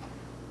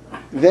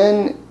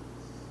 Then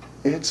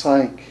it's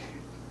like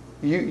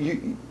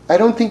I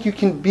don't think you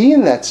can be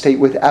in that state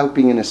without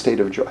being in a state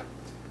of joy.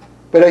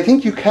 But I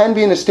think you can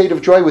be in a state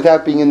of joy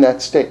without being in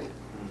that state,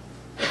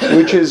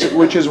 which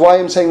is why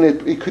I'm saying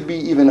that it could be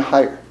even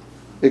higher.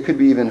 It could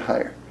be even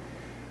higher.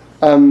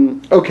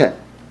 Okay.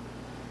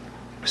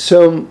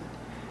 So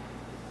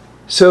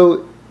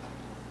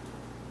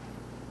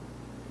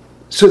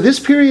this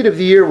period of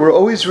the year, we're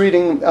always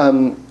reading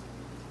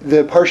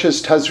the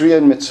Parshas Tazria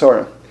and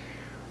Mitzorah,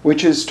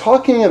 which is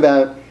talking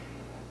about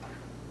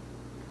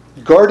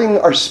guarding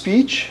our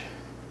speech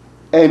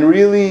and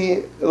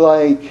really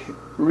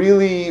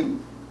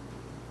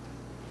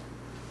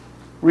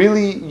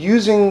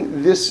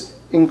using this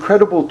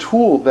incredible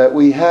tool that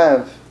we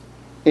have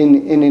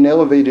in an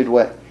elevated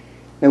way.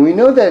 And we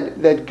know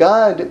that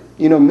God,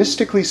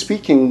 mystically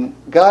speaking,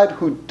 God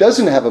who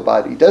doesn't have a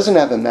body, doesn't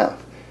have a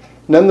mouth.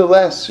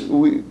 Nonetheless,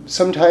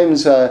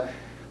 sometimes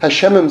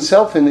Hashem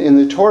himself in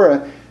the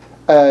Torah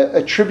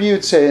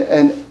attributes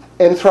an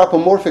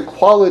anthropomorphic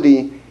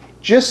quality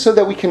just so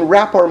that we can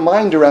wrap our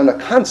mind around a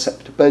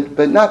concept,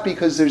 but not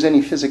because there's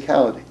any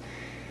physicality.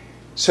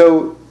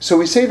 So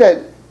we say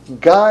that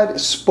God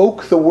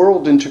spoke the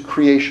world into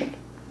creation,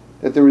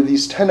 that there were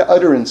these 10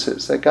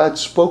 utterances, that God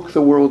spoke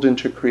the world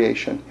into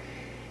creation.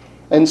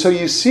 And so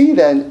you see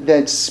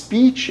that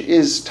speech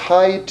is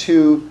tied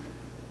to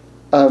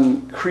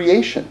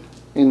creation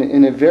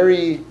in a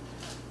very,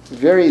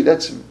 very,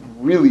 that's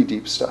really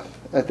deep stuff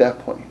at that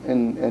point.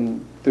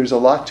 And there's a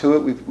lot to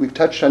it. We've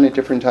touched on it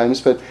different times,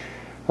 but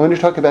I want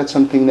to talk about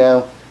something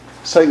now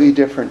slightly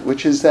different,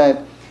 which is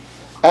that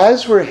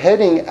as we're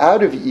heading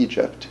out of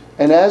Egypt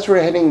and as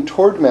we're heading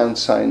toward Mount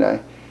Sinai,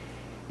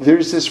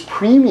 there's this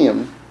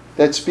premium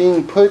that's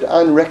being put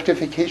on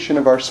rectification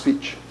of our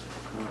speech.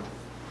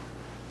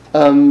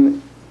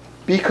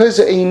 Because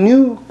a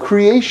new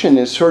creation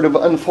is sort of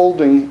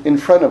unfolding in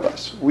front of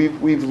us.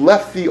 We've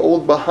left the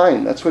old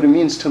behind. That's what it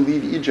means to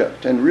leave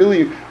Egypt. And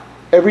really,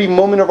 every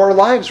moment of our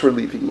lives we're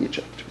leaving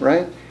Egypt,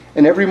 right?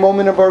 And every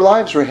moment of our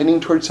lives we're heading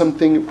towards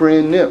something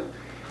brand new.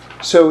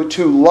 So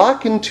to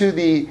lock into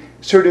the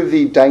sort of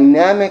the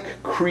dynamic,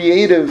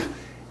 creative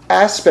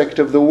aspect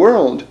of the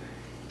world,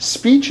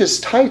 speech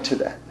is tied to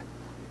that.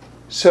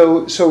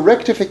 So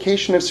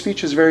rectification of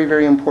speech is very,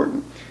 very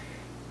important.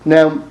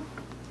 Now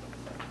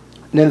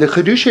the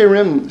Chiddushei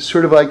Rim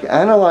sort of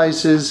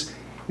analyzes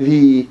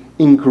the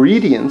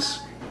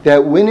ingredients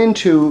that went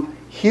into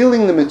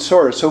healing the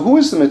Mitzorah. So who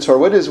is the Mitzorah?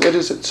 What is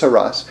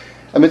Tsaras?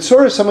 A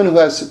Mitzorah is someone who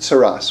has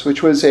Tsaras,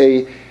 which was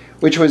an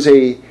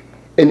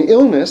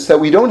illness that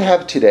we don't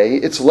have today.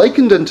 It's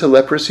likened unto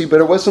leprosy, but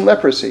it wasn't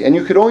leprosy. And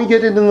you could only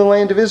get it in the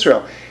land of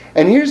Israel.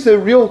 And here's the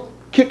real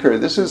kicker.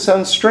 This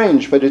sounds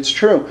strange, but it's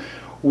true.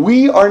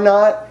 We are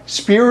not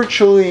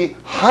spiritually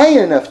high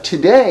enough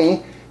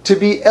today to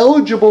be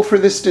eligible for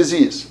this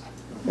disease.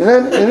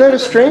 Isn't that a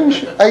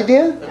strange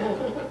idea?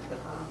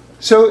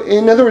 So,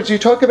 in other words, you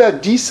talk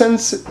about to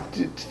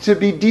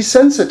be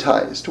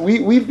desensitized.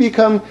 We've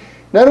become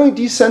not only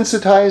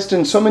desensitized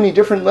in so many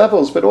different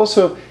levels, but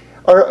also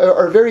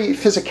our very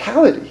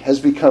physicality has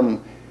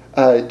become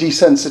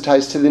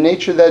desensitized to the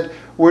nature that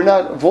we're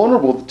not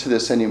vulnerable to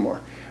this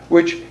anymore.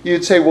 Which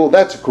you'd say, well,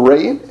 that's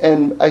great,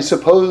 and I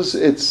suppose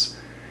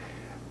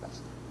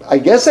I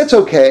guess that's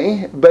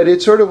okay, but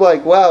it's sort of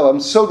like, wow,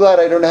 I'm so glad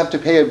I don't have to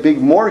pay a big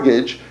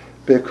mortgage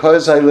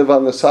because I live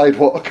on the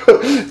sidewalk.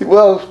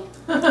 Well,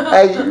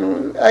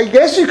 I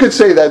guess you could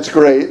say that's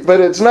great, but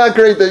it's not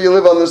great that you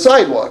live on the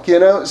sidewalk,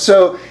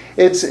 So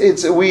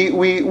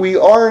we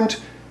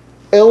aren't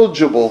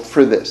eligible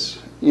for this,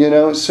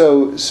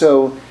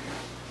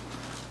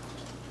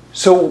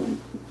 So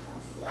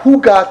who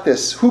got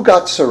this? Who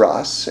got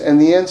Saras? And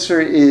the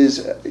answer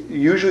is,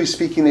 usually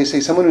speaking, they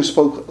say someone who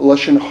spoke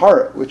Lashon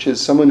Hara, which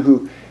is someone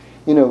who,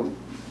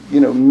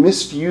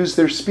 misused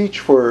their speech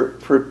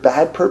for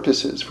bad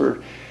purposes,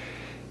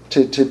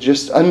 to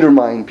just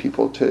undermine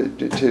people, to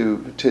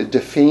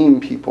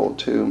defame people,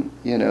 to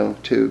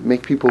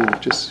make people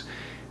just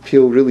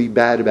feel really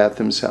bad about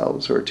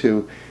themselves, or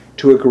to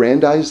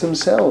aggrandize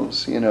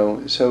themselves,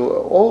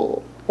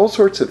 So all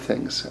sorts of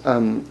things,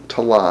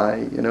 to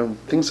lie,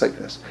 things like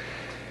this.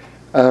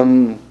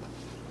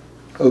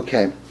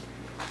 Okay,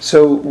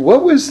 so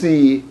what was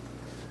the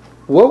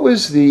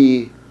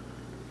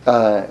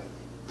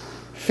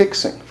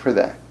fixing for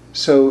that?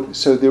 So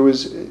there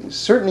was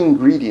certain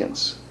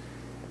ingredients.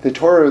 The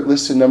Torah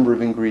lists a number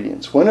of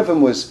ingredients. One of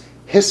them was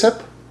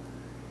hyssop.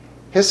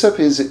 Hyssop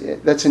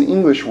that's an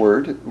English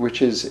word,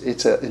 which is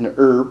an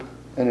herb,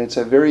 and it's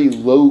a very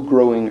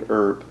low-growing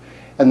herb.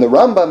 And the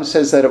Rambam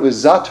says that it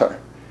was zatar,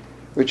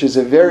 which is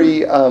a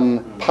very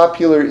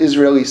popular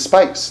Israeli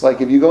spice.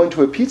 Like if you go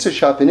into a pizza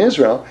shop in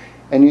Israel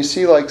and you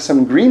see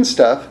some green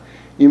stuff,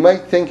 you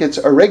might think it's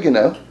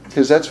oregano,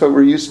 because that's what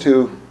we're used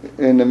to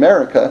in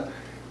America,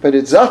 but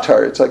it's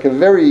zatar. It's like a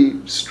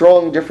very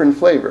strong, different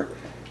flavor.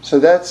 So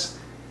that's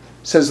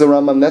says the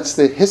Rambam, that's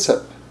the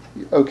hyssop.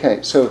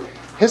 Okay, so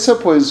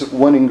hyssop was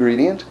one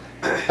ingredient.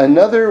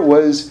 Another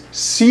was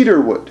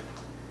cedar wood.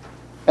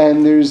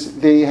 And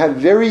they have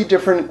very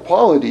different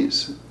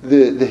qualities,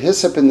 the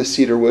hyssop and the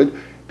cedar wood,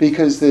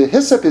 because the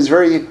hyssop is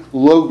very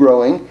low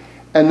growing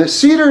and the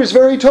cedar is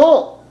very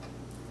tall.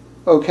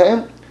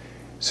 Okay?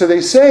 So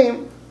they say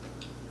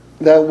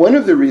that one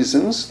of the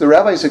reasons, the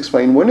rabbis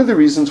explain, one of the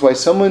reasons why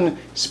someone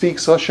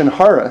speaks Lashon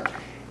Hara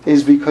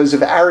is because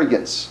of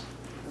arrogance.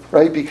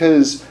 Right?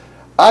 Because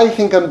I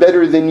think I'm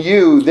better than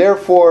you,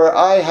 therefore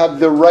I have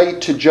the right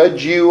to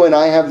judge you and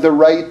I have the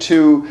right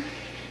to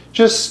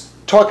just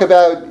talk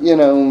about,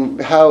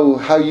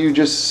 how you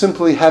just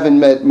simply haven't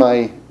met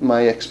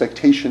my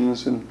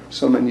expectations in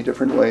so many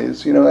different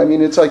ways.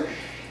 It's like,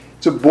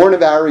 it's a born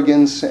of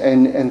arrogance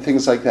and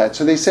things like that.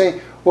 So they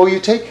say, well,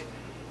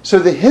 so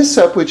the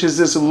hyssop, which is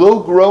this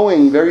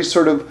low-growing, very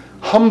sort of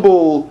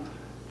humble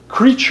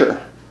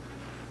creature,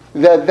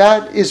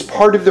 that is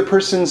part of the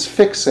person's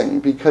fixing,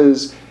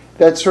 because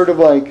that's sort of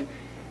like,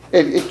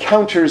 it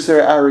counters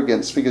their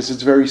arrogance because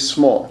it's very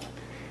small.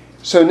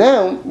 So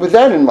now, with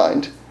that in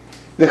mind,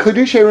 the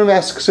Chidushei HaRim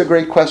asks a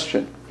great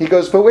question. He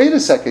goes, but wait a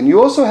second, you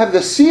also have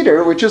the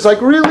cedar, which is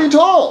like really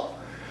tall.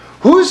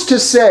 Who's to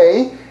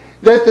say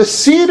that the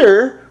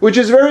cedar, which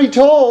is very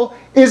tall,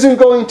 isn't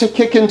going to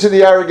kick into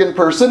the arrogant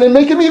person and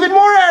make him even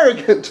more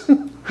arrogant?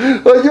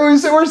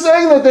 We're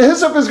saying that the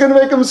hyssop is going to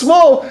make him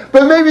small,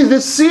 but maybe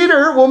the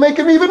cedar will make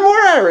him even more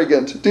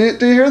arrogant. Do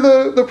you hear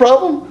the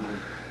problem?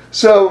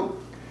 So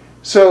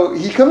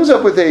he comes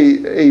up with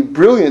a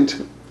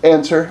brilliant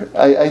answer,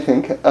 I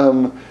think,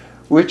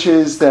 which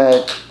is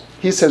that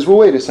he says, well,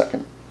 wait a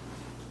second.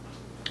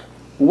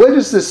 What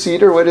is the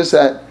cedar, what is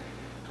that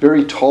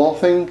very tall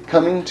thing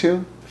coming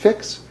to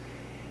fix?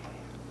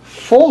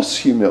 False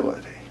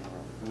humility.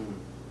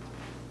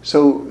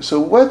 So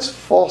what's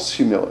false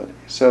humility?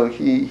 So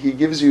he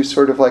gives you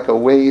sort of like a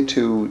way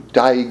to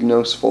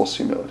diagnose false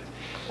humility.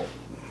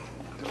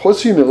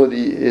 False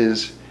humility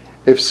is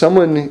if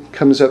someone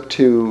comes up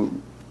to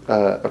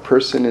a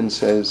person and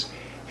says,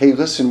 hey,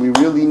 listen, we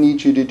really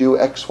need you to do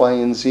X, Y,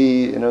 and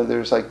Z.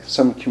 There's like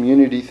some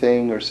community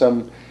thing or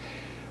some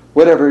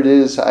whatever it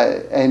is,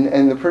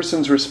 and the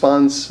person's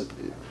response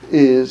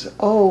is,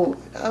 oh,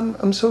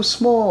 I'm so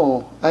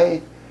small.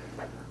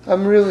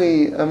 I'm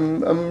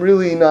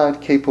really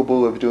not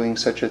capable of doing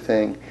such a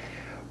thing.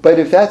 But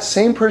if that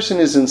same person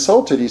is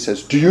insulted, he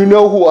says, do you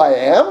know who I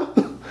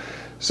am?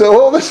 So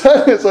all of a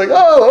sudden it's like,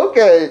 oh,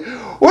 okay.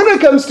 When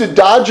it comes to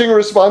dodging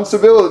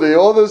responsibility,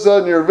 all of a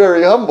sudden you're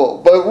very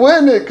humble. But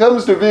when it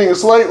comes to being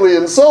slightly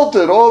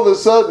insulted, all of a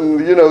sudden,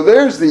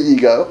 there's the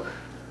ego.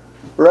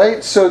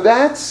 Right? So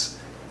that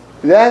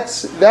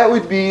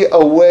would be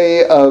a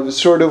way of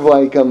sort of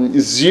like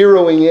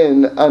zeroing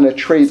in on a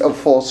trait of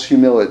false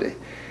humility.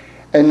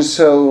 And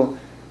so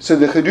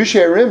the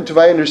Chidushei HaRim, to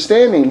my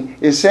understanding,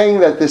 is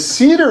saying that the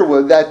cedar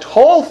wood, that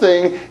tall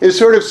thing, is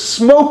sort of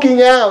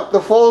smoking out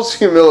the false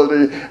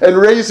humility and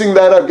raising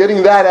that up,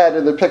 getting that out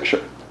of the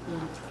picture.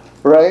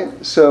 Right?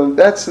 So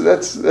that's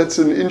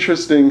an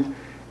interesting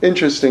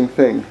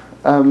thing.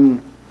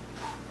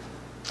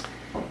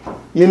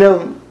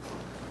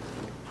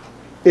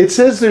 It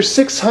says there's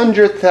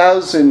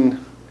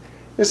 600,000.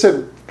 It's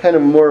a kind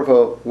of more of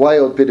a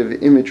wild bit of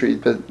imagery,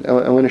 but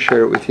I want to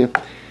share it with you.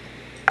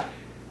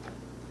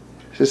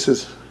 This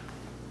is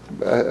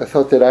a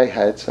thought that I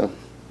had, so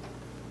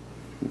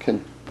you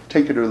can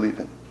take it or leave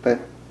it. But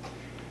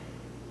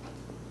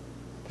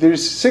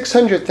there's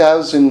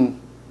 600,000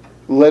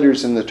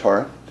 letters in the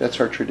Torah. That's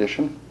our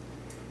tradition.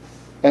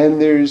 And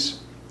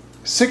there's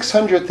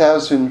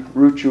 600,000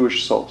 root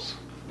Jewish souls.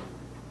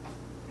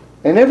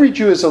 And every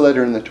Jew is a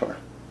letter in the Torah.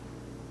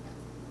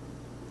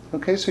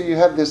 Okay, so you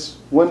have this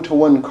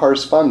one-to-one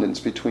correspondence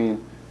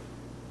between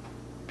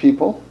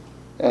people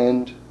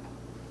and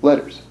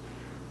letters.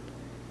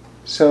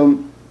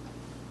 So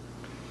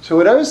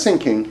what I was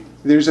thinking,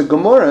 there's a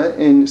Gemara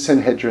in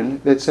Sanhedrin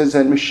that says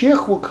that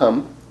Mashiach will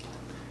come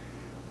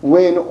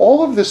when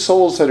all of the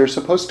souls that are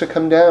supposed to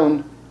come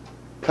down.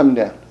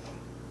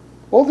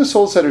 All the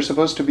souls that are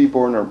supposed to be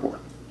born are born.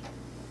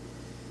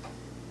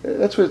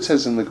 That's what it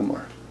says in the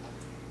Gemara.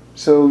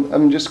 So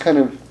I'm just kind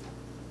of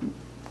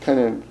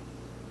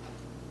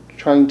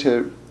trying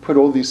to put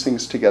all these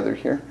things together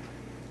here.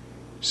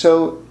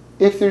 So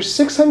if there's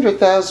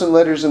 600,000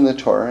 letters in the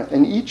Torah,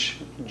 and each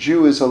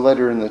Jew is a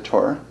letter in the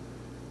Torah,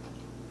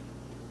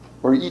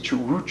 or each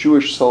root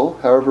Jewish soul,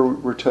 however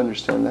we're to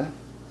understand that,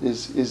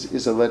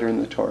 is a letter in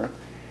the Torah,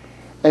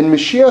 and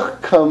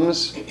Mashiach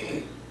comes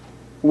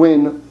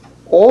when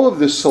all of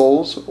the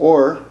souls,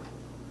 or,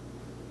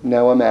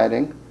 now I'm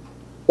adding,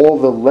 all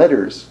the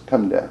letters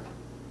come down,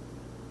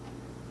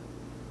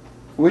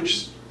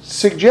 which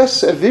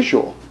suggests a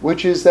visual,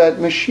 which is that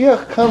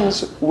Mashiach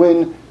comes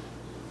when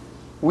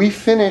we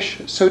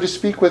finish, so to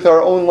speak, with our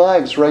own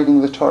lives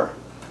writing the Torah.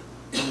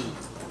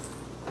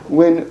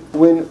 When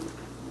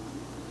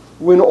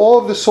all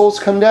of the souls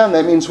come down,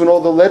 that means when all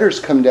the letters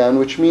come down,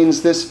 which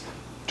means this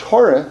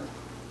Torah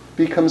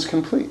becomes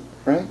complete,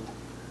 right?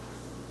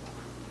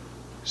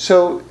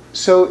 So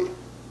So,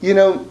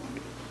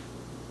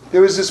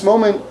 there was this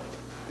moment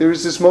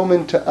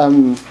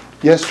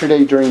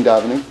yesterday during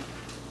davening,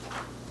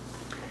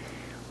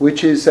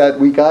 which is that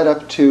we got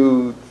up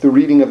to the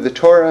reading of the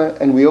Torah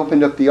and we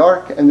opened up the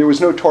Ark, and there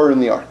was no Torah in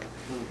the Ark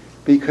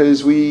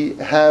because we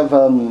have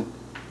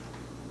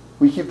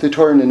we keep the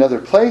Torah in another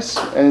place,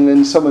 and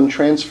then someone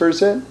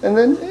transfers it, and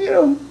then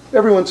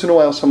every once in a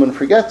while someone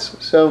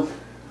forgets. So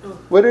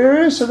whatever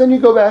it is, so then you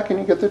go back and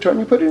you get the Torah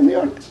and you put it in the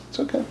Ark. It's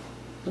okay.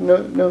 No,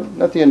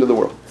 not the end of the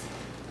world.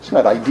 It's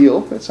not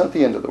ideal, but it's not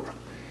the end of the world.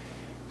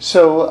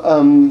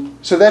 So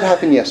so that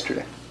happened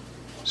yesterday.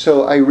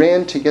 So I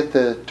ran to get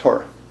the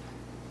Torah.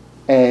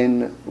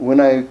 And when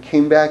I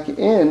came back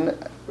in,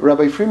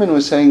 Rabbi Freeman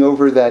was saying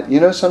over that,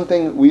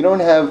 something, we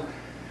have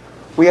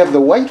the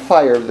white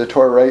fire of the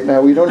Torah right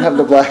now, we don't have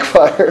the black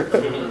fire.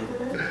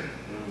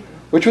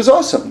 Which was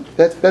awesome.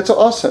 That's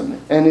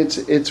awesome. And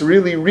it's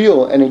really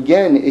real. And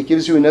again, it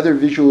gives you another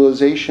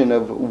visualization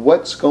of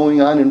what's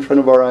going on in front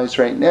of our eyes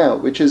right now,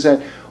 which is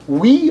that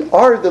we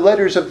are the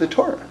letters of the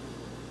Torah.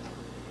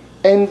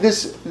 And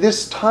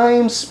this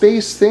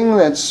time-space thing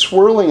that's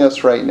swirling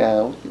us right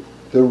now,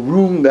 the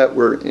room that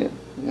we're in,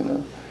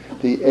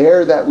 the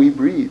air that we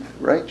breathe,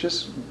 right?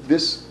 Just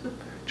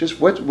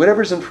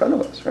whatever's in front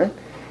of us, right?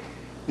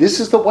 This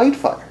is the white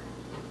fire.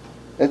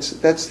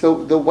 That's the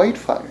white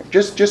fire.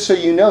 Just so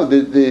you know,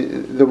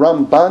 the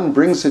Ramban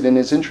brings it in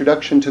his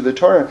introduction to the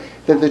Torah,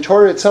 that the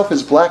Torah itself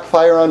is black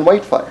fire on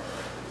white fire.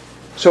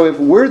 So if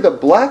we're the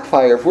black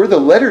fire, if we're the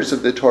letters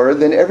of the Torah,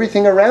 then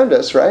everything around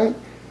us, right,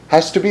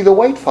 has to be the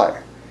white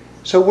fire.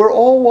 So we're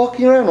all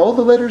walking around, all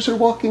the letters are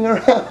walking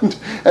around,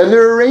 and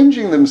they're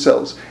arranging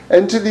themselves.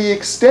 And to the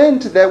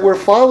extent that we're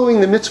following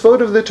the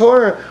mitzvot of the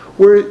Torah,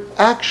 we're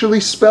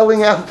actually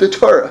spelling out the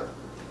Torah.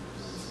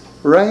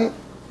 Right?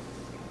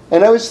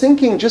 And I was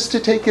thinking, just to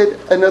take it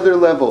another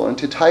level and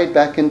to tie it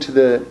back into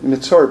the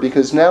mitzvah,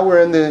 because now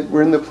we're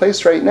in the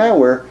place right now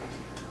where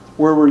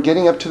we're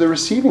getting up to the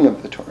receiving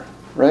of the Torah,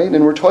 right?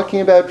 And we're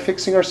talking about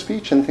fixing our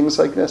speech and things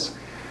like this.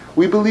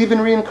 We believe in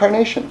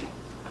reincarnation.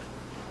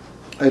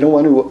 I don't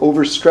want to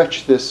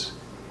overstretch this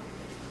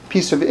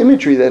piece of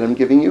imagery that I'm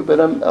giving you,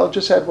 but I'll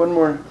just add one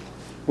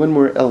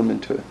more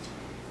element to it.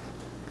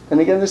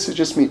 And again, this is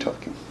just me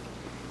talking.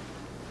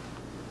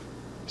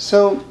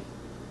 So,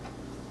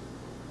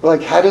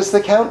 how does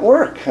the count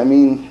work? I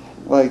mean,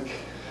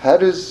 how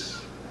does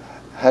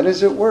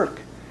it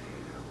work?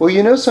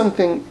 Well,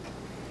 something,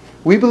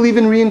 we believe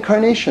in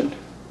reincarnation.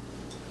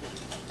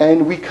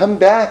 And we come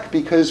back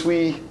because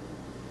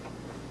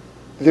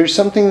there's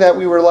something that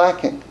we were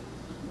lacking.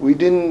 We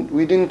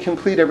didn't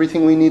complete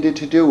everything we needed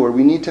to do, or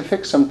we need to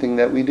fix something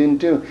that we didn't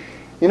do.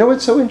 You know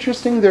what's so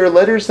interesting? There are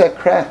letters that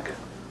crack.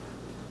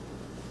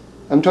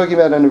 I'm talking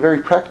about on a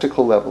very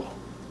practical level.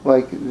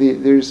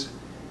 There's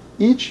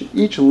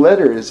each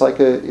letter is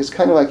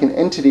kind of like an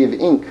entity of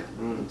ink.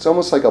 It's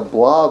almost like a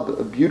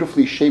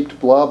beautifully shaped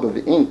blob of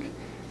ink,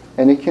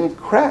 and it can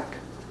crack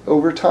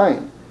over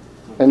time,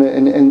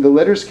 and the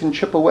letters can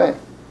chip away.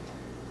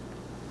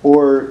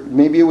 Or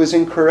maybe it was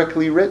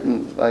incorrectly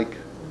written,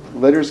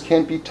 letters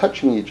can't be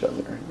touching each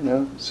other,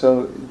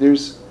 So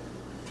there's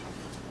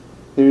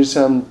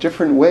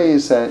different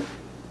ways that,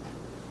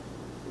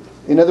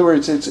 in other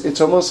words,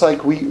 it's almost like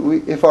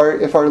if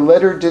our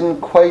letter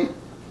didn't quite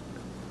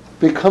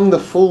become the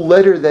full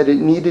letter that it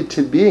needed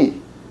to be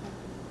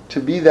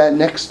that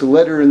next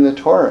letter in the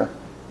Torah,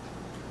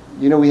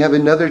 we have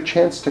another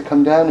chance to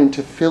come down and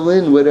to fill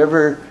in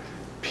whatever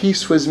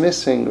piece was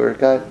missing or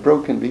got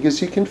broken,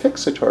 because you can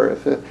fix a Torah.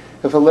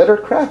 If a letter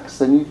cracks,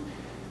 then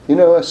a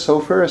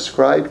sofer, a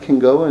scribe can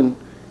go and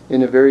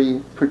in a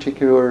very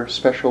particular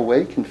special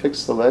way can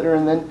fix the letter,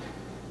 and then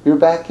you're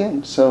back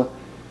in. So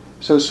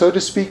to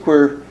speak,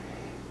 we're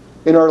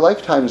in our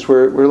lifetimes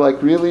we're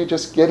really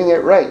just getting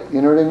it right.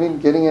 You know what I mean?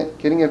 Getting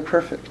it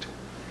perfect.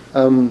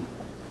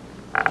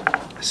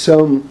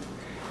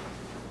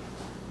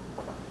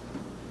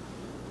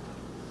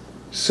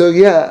 So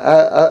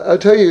yeah, I'll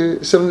tell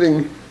you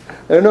something.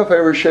 I don't know if I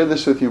ever shared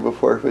this with you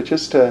before, but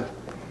just to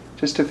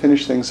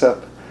finish things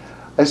up,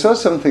 I saw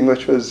something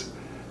which was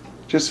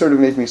just sort of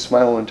made me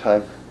smile one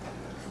time,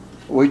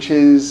 which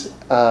is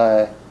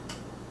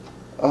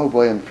oh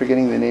boy, I'm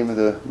forgetting the name of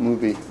the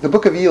movie. The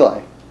Book of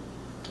Eli.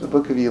 The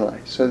Book of Eli.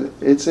 So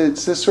it's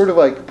this sort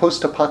of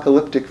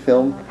post-apocalyptic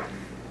film,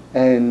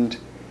 and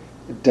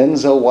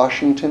Denzel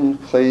Washington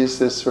plays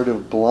this sort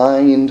of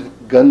blind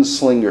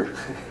gunslinger.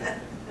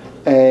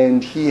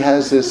 And he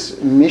has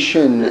this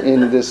mission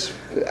in this,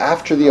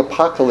 after the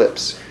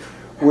apocalypse,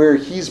 where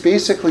he's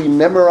basically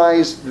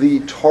memorized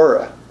the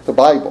Torah, the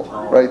Bible,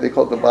 right? They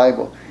call it the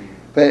Bible.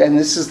 And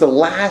this is the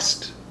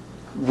last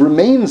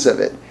remains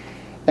of it.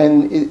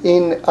 And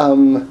in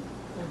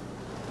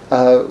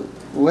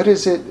what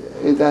is it?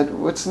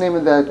 What's the name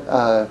of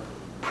that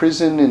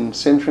prison in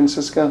San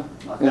Francisco?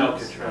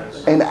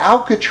 Alcatraz. And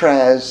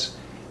Alcatraz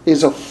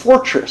is a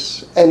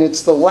fortress, and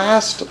it's the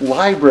last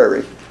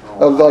library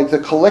of the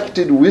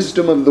collected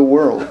wisdom of the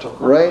world,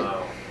 right?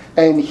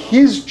 And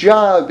his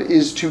job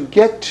is to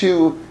get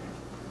to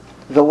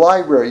the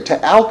library,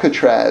 to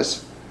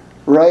Alcatraz,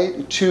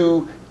 right,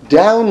 to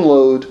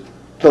download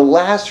the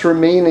last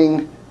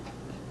remaining,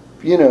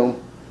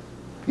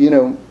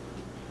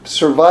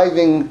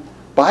 surviving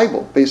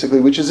Bible, basically,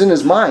 which is in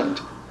his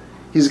mind.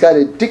 He's got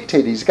to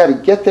dictate it. He's got to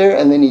get there,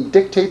 and then he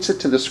dictates it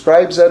to the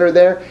scribes that are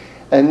there,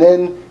 and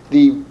then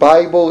the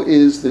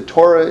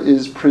Torah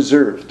is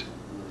preserved,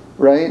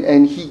 right?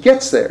 And he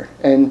gets there,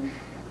 and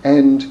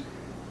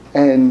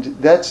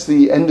that's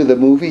the end of the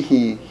movie.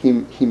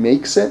 He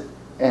makes it,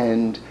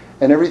 and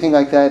everything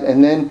like that.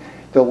 And then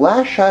the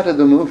last shot of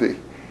the movie.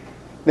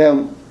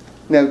 Now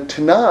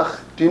Tanakh.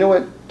 Do you know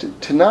what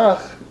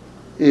Tanakh?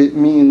 It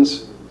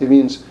means.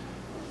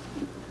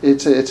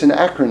 It's an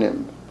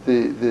acronym.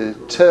 The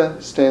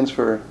T stands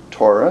for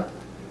Torah,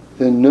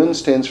 the Nun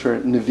stands for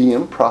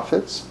Nevi'im,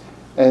 prophets,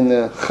 and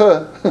the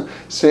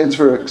Ch stands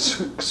for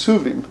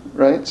Ksuvim,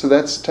 right? So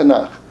that's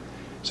Tanakh.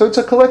 So it's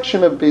a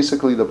collection of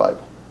basically the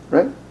Bible,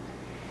 right?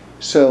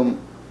 So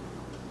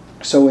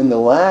in the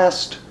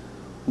last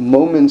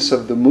moments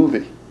of the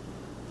movie,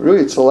 really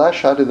it's the last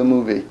shot of the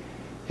movie,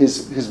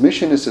 his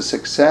mission is a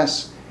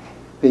success.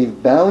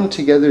 They've bound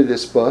together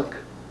this book,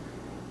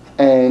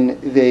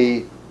 and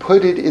they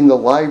put it in the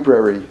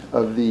library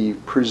of the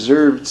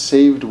preserved,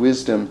 saved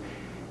wisdom.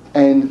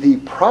 And the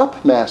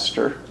prop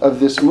master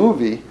of this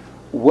movie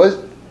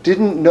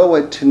didn't know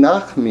what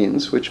Tanakh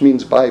means, which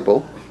means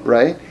Bible,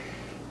 right?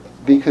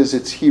 Because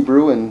it's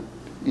Hebrew, and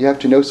you have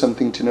to know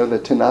something to know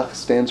that Tanakh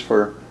stands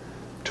for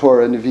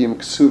Torah, Nevi'im,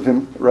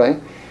 Ksuvim,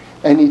 right?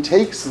 And he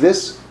takes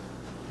this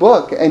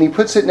book and he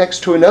puts it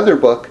next to another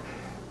book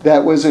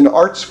that was an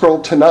art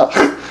scroll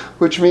Tanakh,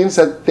 which means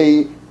that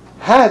they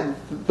had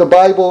the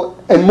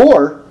Bible and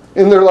more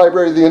in their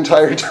library the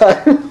entire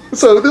time.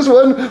 So this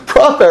one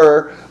prop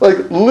error,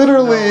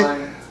 literally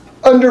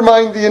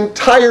undermined the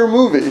entire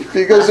movie,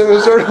 because it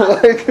was sort of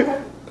like,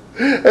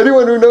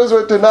 anyone who knows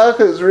what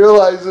Tanakh is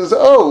realizes,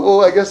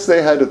 I guess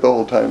they had it the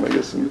whole time, I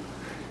guess, and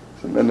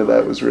none of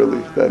that was really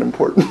that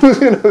important.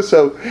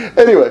 So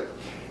anyway,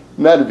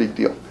 not a big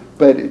deal.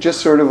 But it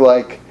just sort of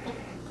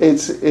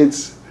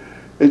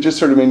it just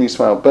sort of made me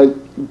smile. But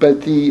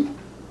the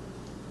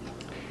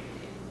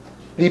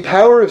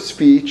power of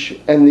speech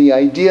and the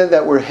idea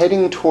that we're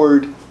heading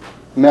toward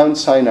Mount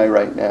Sinai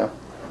right now,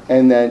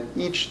 and that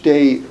each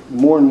day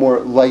more and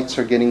more lights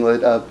are getting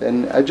lit up.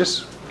 And I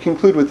just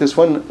conclude with this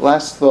one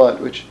last thought,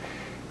 which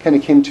kind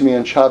of came to me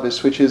on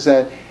Shabbos, which is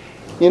that,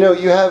 you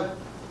have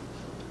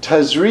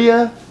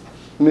Tazria,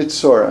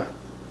 Mitzora,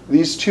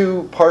 these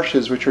two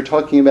parshas which are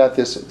talking about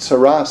this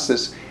tsaras,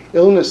 this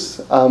illness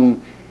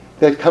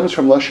that comes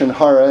from Lashon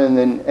Hara,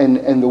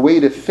 and the way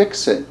to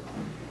fix it.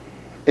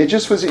 It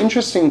just was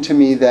interesting to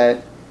me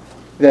that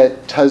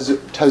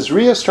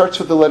Tazria starts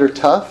with the letter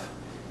Taf,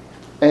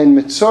 and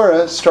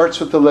Mitzora starts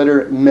with the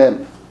letter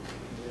Mem.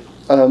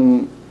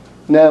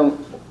 Now,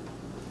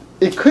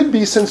 it could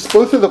be, since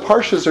both of the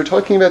parshas are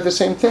talking about the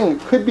same thing,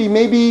 it could be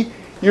maybe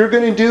you're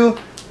going to do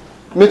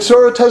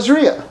Mitzora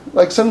Tazria.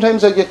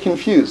 Sometimes I get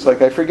confused.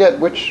 I forget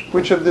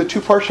which of the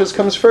two parshas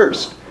comes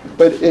first.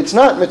 But it's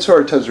not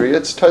Mitzora Tazria,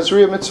 it's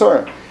Tazria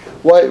Mitzora.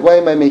 Why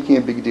am I making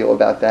a big deal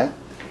about that?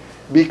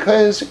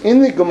 Because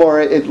in the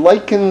Gemara, it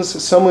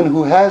likens someone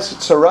who has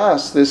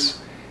tsaras,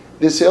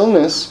 this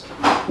illness,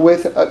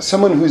 with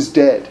someone who's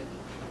dead.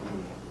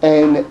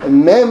 And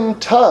Mem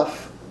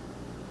Taf,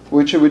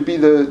 which it would be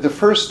the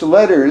first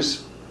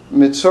letters,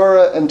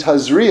 Mitzora and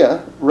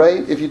Tazria,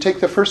 right? If you take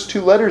the first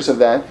two letters of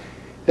that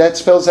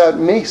spells out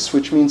Mace,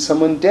 which means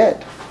someone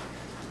dead.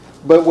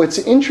 But what's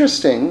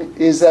interesting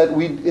is that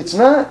it's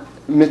not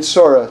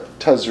Mitzora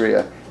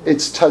Tazria,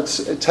 it's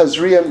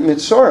Tazria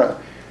Mitzora.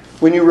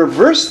 When you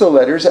reverse the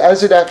letters,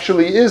 as it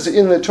actually is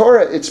in the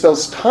Torah, it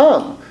spells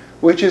Tam,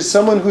 which is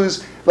someone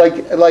who's like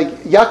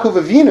Yaakov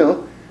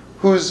Avinu,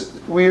 who's,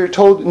 we're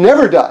told,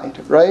 never died,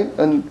 right?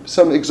 On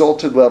some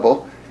exalted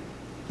level,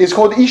 is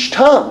called Ish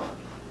Tam.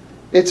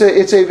 It's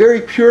a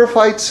very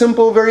purified,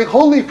 simple, very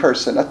holy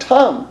person, a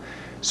Tam.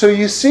 So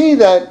you see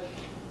that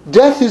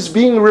death is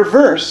being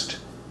reversed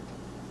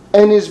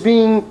and is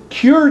being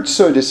cured,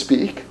 so to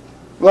speak.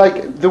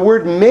 Like the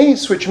word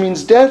mace, which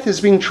means death,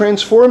 is being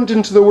transformed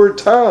into the word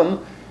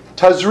tam,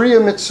 Tazria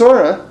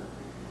Mitzora,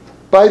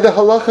 by the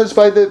halachas,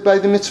 by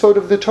the mitzvot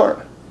of the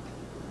Torah.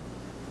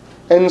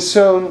 And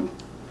so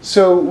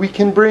we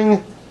can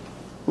bring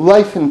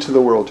life into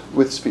the world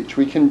with speech.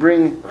 We can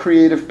bring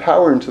creative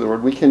power into the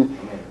world. We can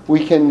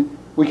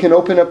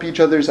open up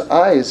each other's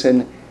eyes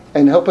and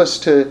help us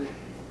to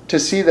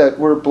see that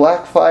we're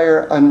black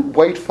fire on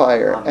white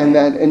fire, and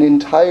that an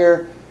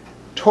entire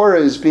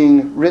Torah is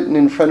being written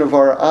in front of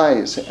our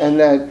eyes, and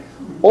that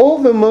all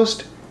the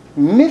most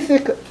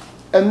mythic,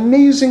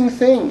 amazing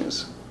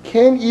things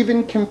can't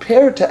even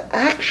compare to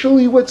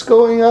actually what's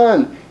going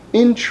on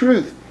in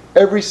truth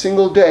every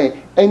single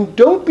day. And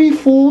don't be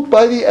fooled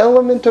by the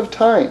element of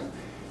time.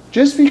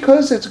 Just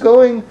because it's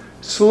going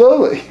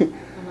slowly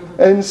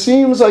and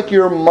seems like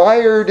you're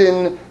mired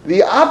in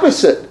the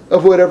opposite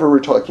of whatever we're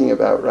talking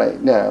about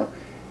right now,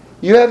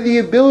 we have the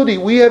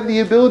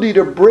ability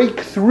to break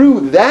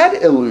through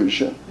that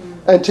illusion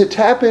and to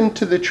tap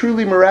into the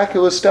truly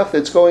miraculous stuff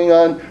that's going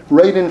on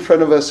right in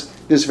front of us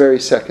this very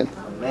second.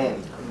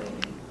 Amen.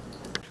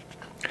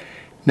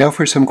 Now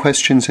for some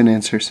questions and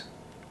answers.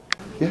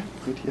 Yeah,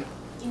 good, yeah.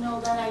 You know,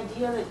 that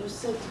idea that you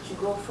said that you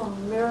go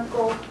from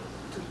miracle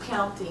to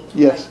counting,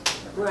 yes,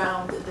 like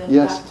ground, and then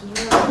yes, back to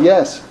miracle.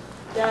 Yes.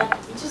 That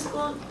it just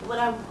goes. What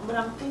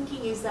I'm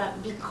thinking is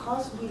that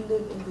because we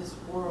live in this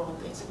world,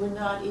 we're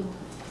not in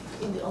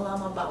the Olam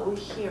Haba, we're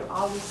here.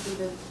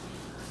 Obviously,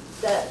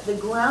 that the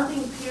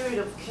grounding period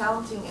of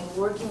counting and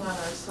working on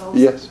ourselves,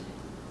 yes,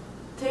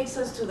 takes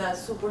us to that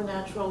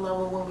supernatural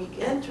level when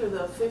we enter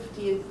the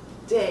 50th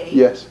day.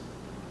 Yes.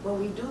 When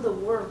we do the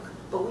work,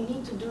 but we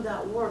need to do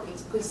that work.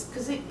 It's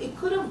because it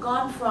could have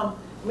gone from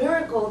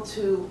miracle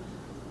to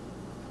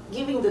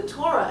giving the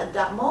Torah at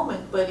that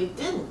moment, but it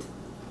didn't.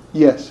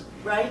 Yes.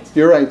 Right?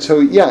 You're right. So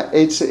yeah,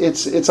 it's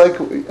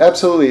like,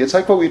 absolutely, it's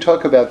like what we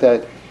talk about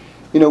that,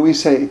 we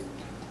say,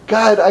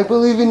 God, I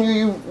believe in you,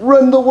 you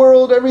run the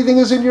world, everything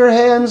is in your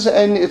hands,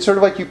 and it's sort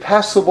of like you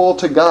pass the ball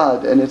to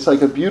God, and it's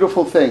like a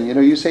beautiful thing.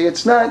 You say,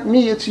 it's not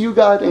me, it's you,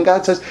 God, and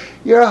God says,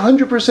 you're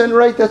 100%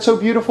 right, that's so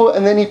beautiful,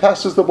 and then he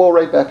passes the ball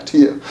right back to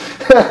you.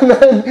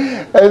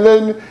 and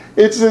then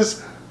it's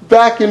this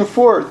back and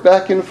forth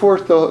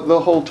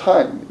the whole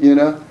time,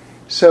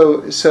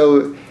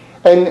 So,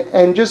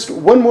 and just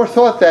one more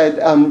thought that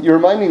you're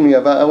reminding me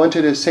of, I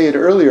wanted to say it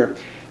earlier.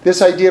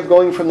 This idea of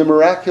going from the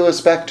miraculous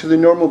back to the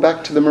normal,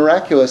 back to the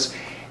miraculous,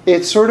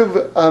 it's sort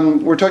of,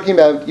 we're talking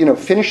about,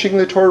 finishing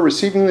the Torah,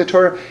 receiving the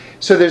Torah.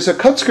 So there's a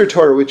Kotzker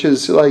Torah, which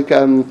is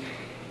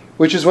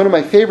which is one of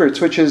my favorites,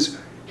 which is,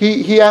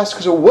 he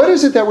asks, so what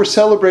is it that we're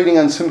celebrating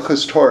on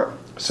Simchas Torah?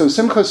 So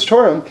Simchas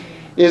Torah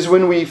is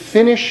when we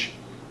finish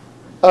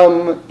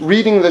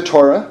reading the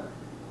Torah,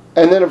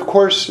 and then of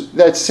course,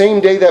 that same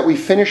day that we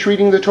finish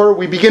reading the Torah,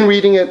 we begin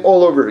reading it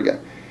all over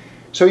again.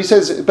 So he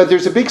says, but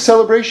there's a big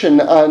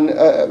celebration on,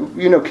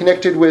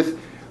 connected with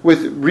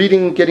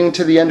reading, getting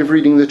to the end of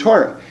reading the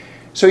Torah.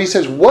 So he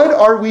says, what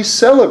are we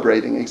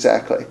celebrating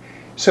exactly?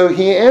 So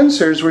he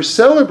answers, we're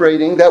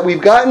celebrating that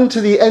we've gotten to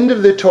the end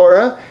of the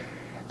Torah,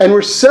 and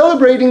we're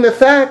celebrating the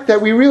fact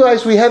that we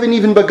realize we haven't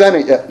even begun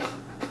it yet.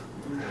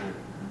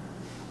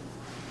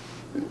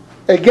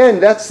 Again,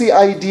 that's the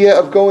idea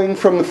of going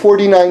from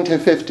 49 to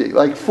 50.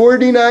 Like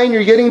 49,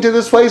 you're getting to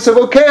this place of,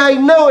 okay, I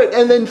know it.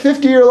 And then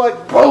 50, you're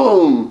like,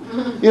 boom.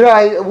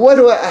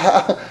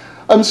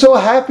 I'm so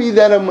happy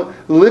that I'm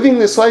living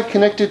this life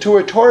connected to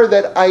a Torah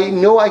that I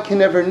know I can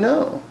never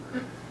know.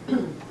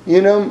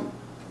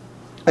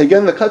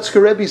 Again, the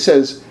Kotzker Rebbe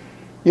says,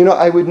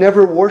 I would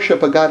never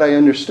worship a God I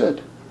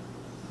understood.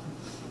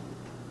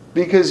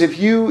 Because if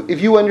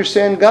you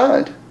understand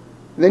God,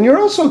 then you're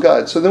also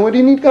God. So then what do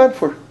you need God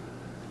for?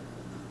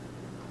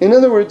 In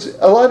other words,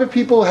 a lot of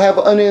people have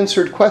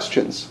unanswered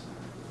questions,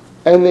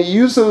 and they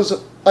use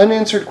those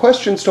unanswered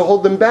questions to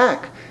hold them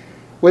back,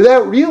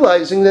 without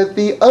realizing that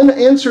the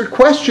unanswered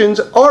questions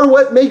are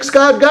what makes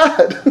God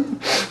God.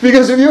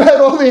 Because if you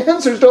had all the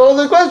answers to all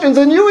the questions,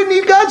 then you would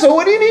need God, so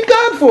what do you need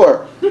God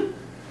for?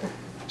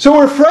 So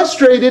we're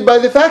frustrated by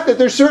the fact that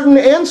there's certain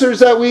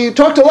answers that we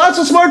talk to lots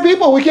of smart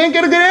people, we can't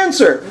get a good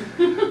answer.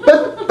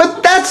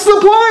 But that's the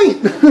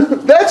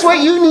point. That's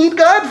what you need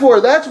God for.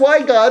 That's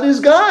why God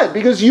is God,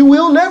 because you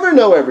will never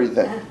know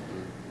everything.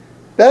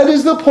 That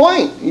is the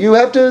point. You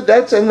have to,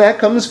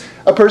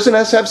 a person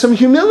has to have some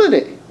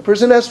humility. A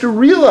person has to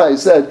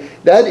realize that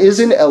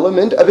is an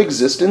element of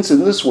existence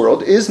in this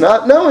world, is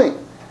not knowing.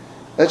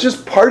 That's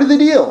just part of the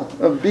deal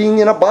of being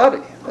in a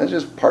body. That's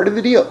just part of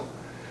the deal.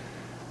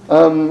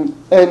 And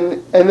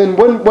then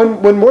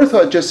one more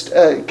thought just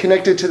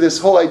connected to this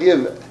whole idea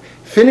of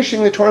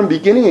finishing the Torah and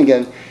beginning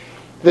again.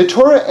 The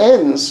Torah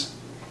ends,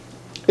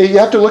 you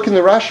have to look in the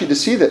Rashi to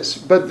see this,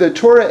 but the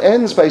Torah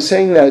ends by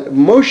saying that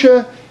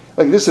Moshe,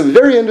 like this is the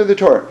very end of the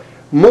Torah,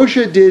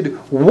 Moshe did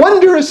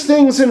wondrous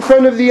things in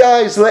front of the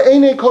eyes,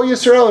 Le'enei Kol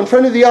Yisrael, in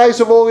front of the eyes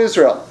of all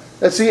Israel.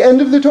 That's the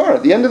end of the Torah,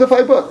 the end of the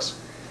 5 books.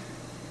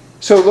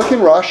 So look in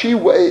Rashi,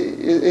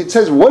 it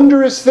says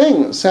wondrous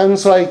things.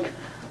 Sounds like,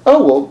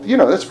 oh, well,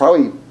 that's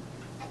probably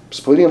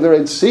splitting of the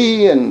Red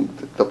Sea and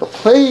the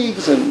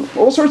plagues and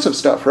all sorts of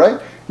stuff, right?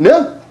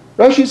 No.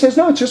 Rashi says,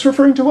 no, it's just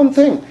referring to one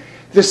thing.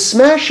 The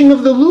smashing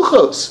of the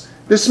luchos,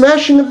 the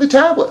smashing of the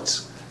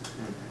tablets.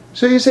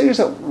 So you say to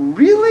yourself,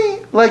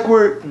 really? Like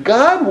where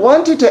God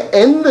wanted to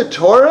end the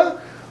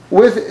Torah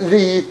with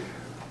the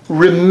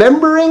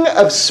remembering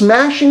of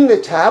smashing the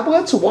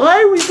tablets?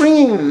 Why are we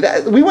bringing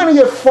that? We want to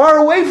get far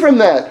away from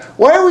that.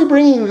 Why are we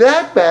bringing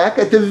that back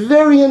at the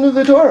very end of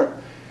the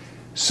Torah?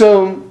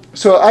 So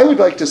I would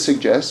like to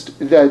suggest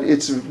that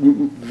it's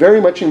very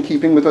much in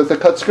keeping with what the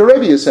Kotzker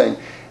Rebbe is saying.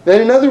 That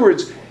in other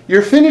words,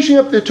 you're finishing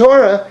up the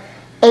Torah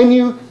and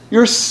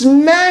you're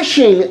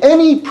smashing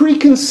any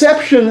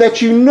preconception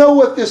that you know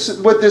what this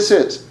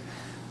is.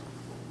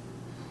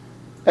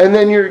 And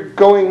then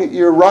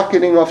you're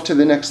rocketing off to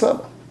the next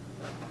level.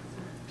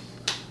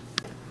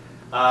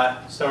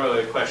 It's not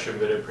really a question,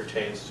 but it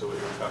pertains to what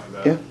you were talking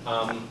about. Yeah.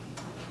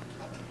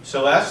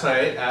 So last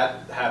night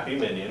at Happy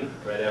Minion,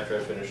 right after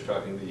I finished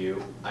talking to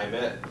you, I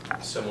met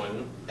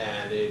someone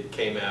and it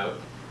came out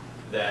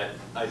that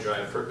I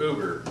drive for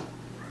Uber.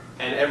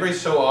 And every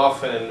so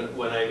often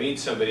when I meet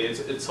somebody,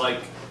 it's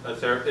like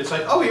it's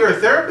like, oh, you're a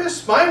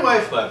therapist? My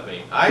wife left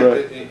me.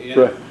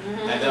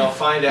 And they'll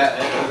find out,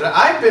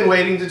 I've been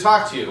waiting to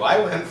talk to you. I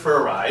went for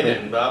a ride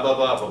and blah, blah,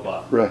 blah, blah,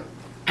 blah. Right.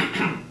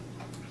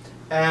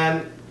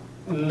 And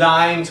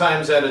 9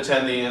 times out of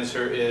 10, the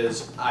answer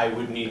is, I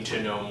would need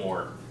to know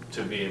more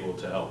to be able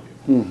to help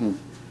you. Mm-hmm.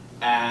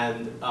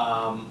 And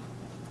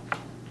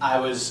I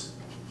was,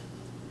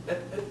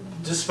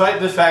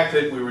 despite the fact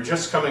that we were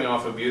just coming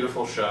off a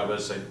beautiful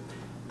Shabbos,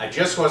 I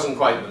just wasn't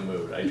quite in the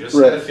mood. I just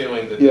had a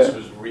feeling that this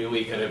was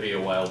really going to be a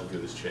wild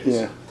goose chase.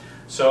 Yeah.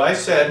 So I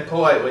said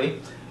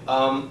politely,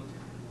 I'm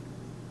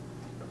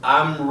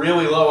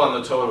really low on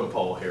the totem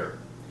pole here.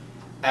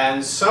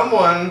 And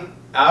someone,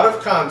 out of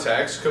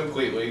context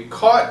completely,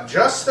 caught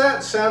just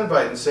that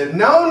soundbite and said,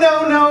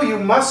 no, you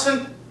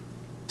mustn't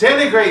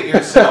denigrate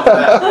yourself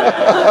that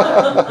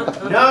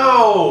way.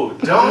 No,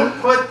 don't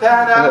put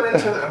that out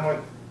into the... I'm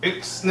like,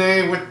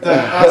 ixnay with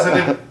the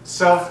positive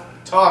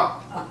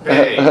self-talk,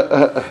 baby.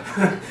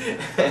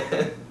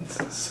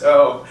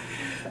 So,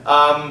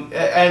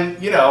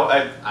 and you know,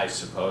 I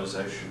suppose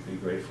I should be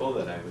grateful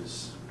that I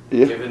was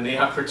given the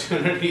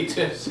opportunity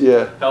to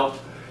help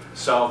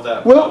solve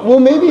that problem.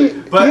 Well,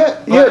 maybe,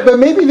 but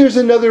maybe there's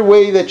another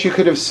way that you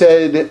could have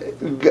said,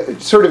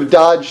 sort of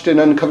dodged an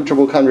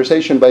uncomfortable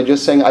conversation by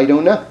just saying, I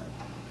don't know.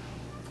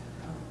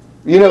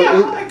 You know,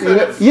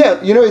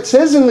 it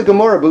says in the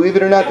Gemara, believe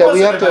it or not, that we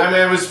have to... I mean,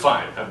 it was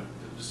fine.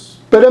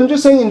 But I'm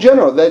just saying in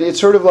general, that it's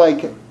sort of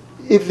like,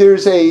 if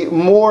there's a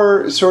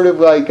more sort of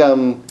like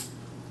a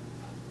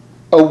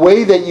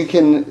way that you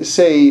can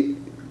say,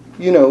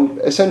 you know,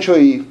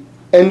 essentially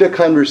end a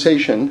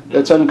conversation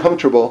that's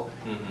uncomfortable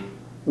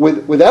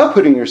without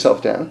putting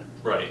yourself down,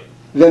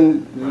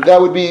 then that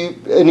would be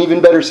an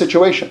even better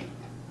situation.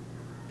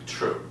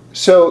 True.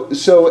 So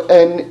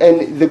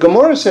and the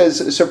Gemara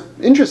says, so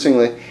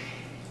interestingly,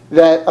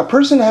 that a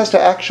person has to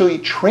actually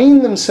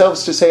train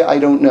themselves to say, I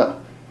don't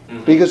know.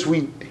 Because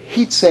we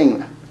hate saying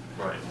that.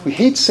 Right. We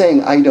hate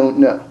saying, I don't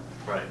know.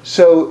 Right.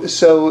 So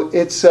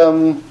it's,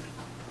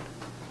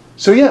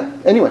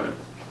 anyway.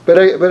 But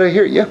I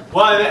hear you.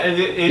 Well,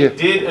 it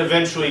did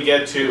eventually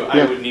get to,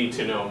 I would need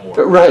to know more.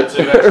 Right. That's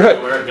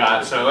eventually where it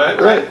got. So I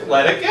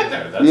let it get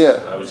there.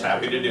 I was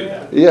happy to do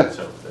that. Yeah.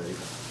 So there you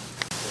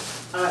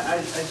go.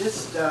 I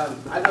just,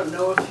 I don't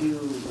know if you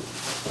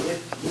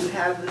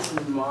have this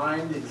in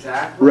mind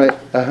exactly. Right.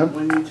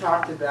 When you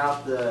talked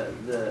about the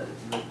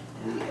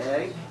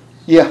egg.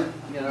 Yeah.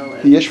 You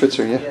know. The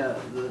Ishvitzer, Yeah,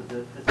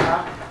 the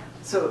patah.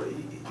 So,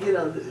 you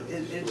know,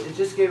 it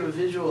just gave a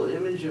visual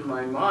image in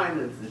my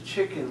mind of the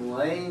chicken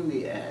laying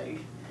the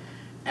egg,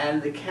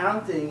 and the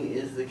counting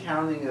is the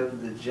counting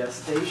of the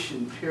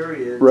gestation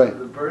period of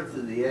the birth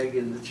of the egg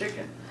and the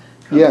chicken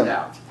comes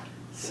out.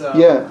 So,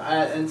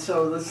 and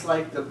so it's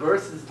like the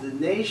birth of the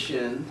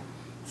nation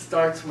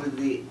starts with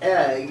the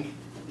egg.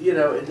 You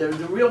know, the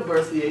real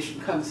birth of the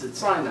nation comes at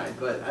Sinai,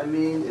 but I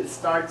mean, it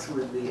starts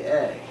with the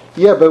egg.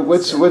 Yeah, but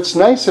what's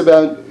nice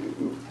about,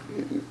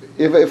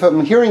 if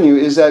I'm hearing you,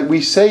 is that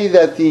we say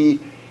that the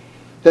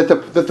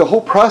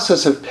whole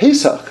process of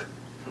Pesach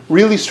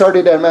really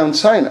started at Mount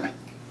Sinai.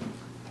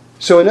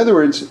 So in other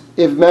words,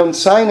 if Mount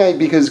Sinai,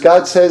 because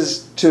God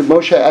says to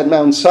Moshe at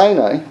Mount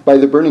Sinai, by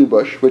the burning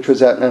bush, which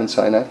was at Mount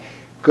Sinai,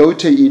 go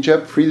to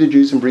Egypt, free the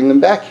Jews, and bring them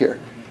back here.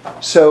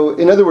 So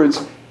in other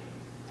words,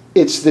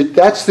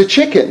 that's the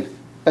chicken,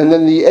 and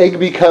then the egg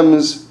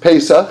becomes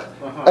Pesach,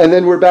 and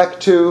then we're back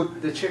to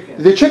the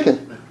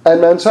chicken at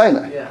Mount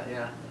Sinai.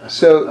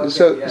 So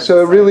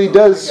it really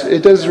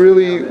does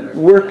really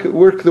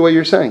work the way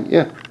you're saying.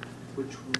 Yeah.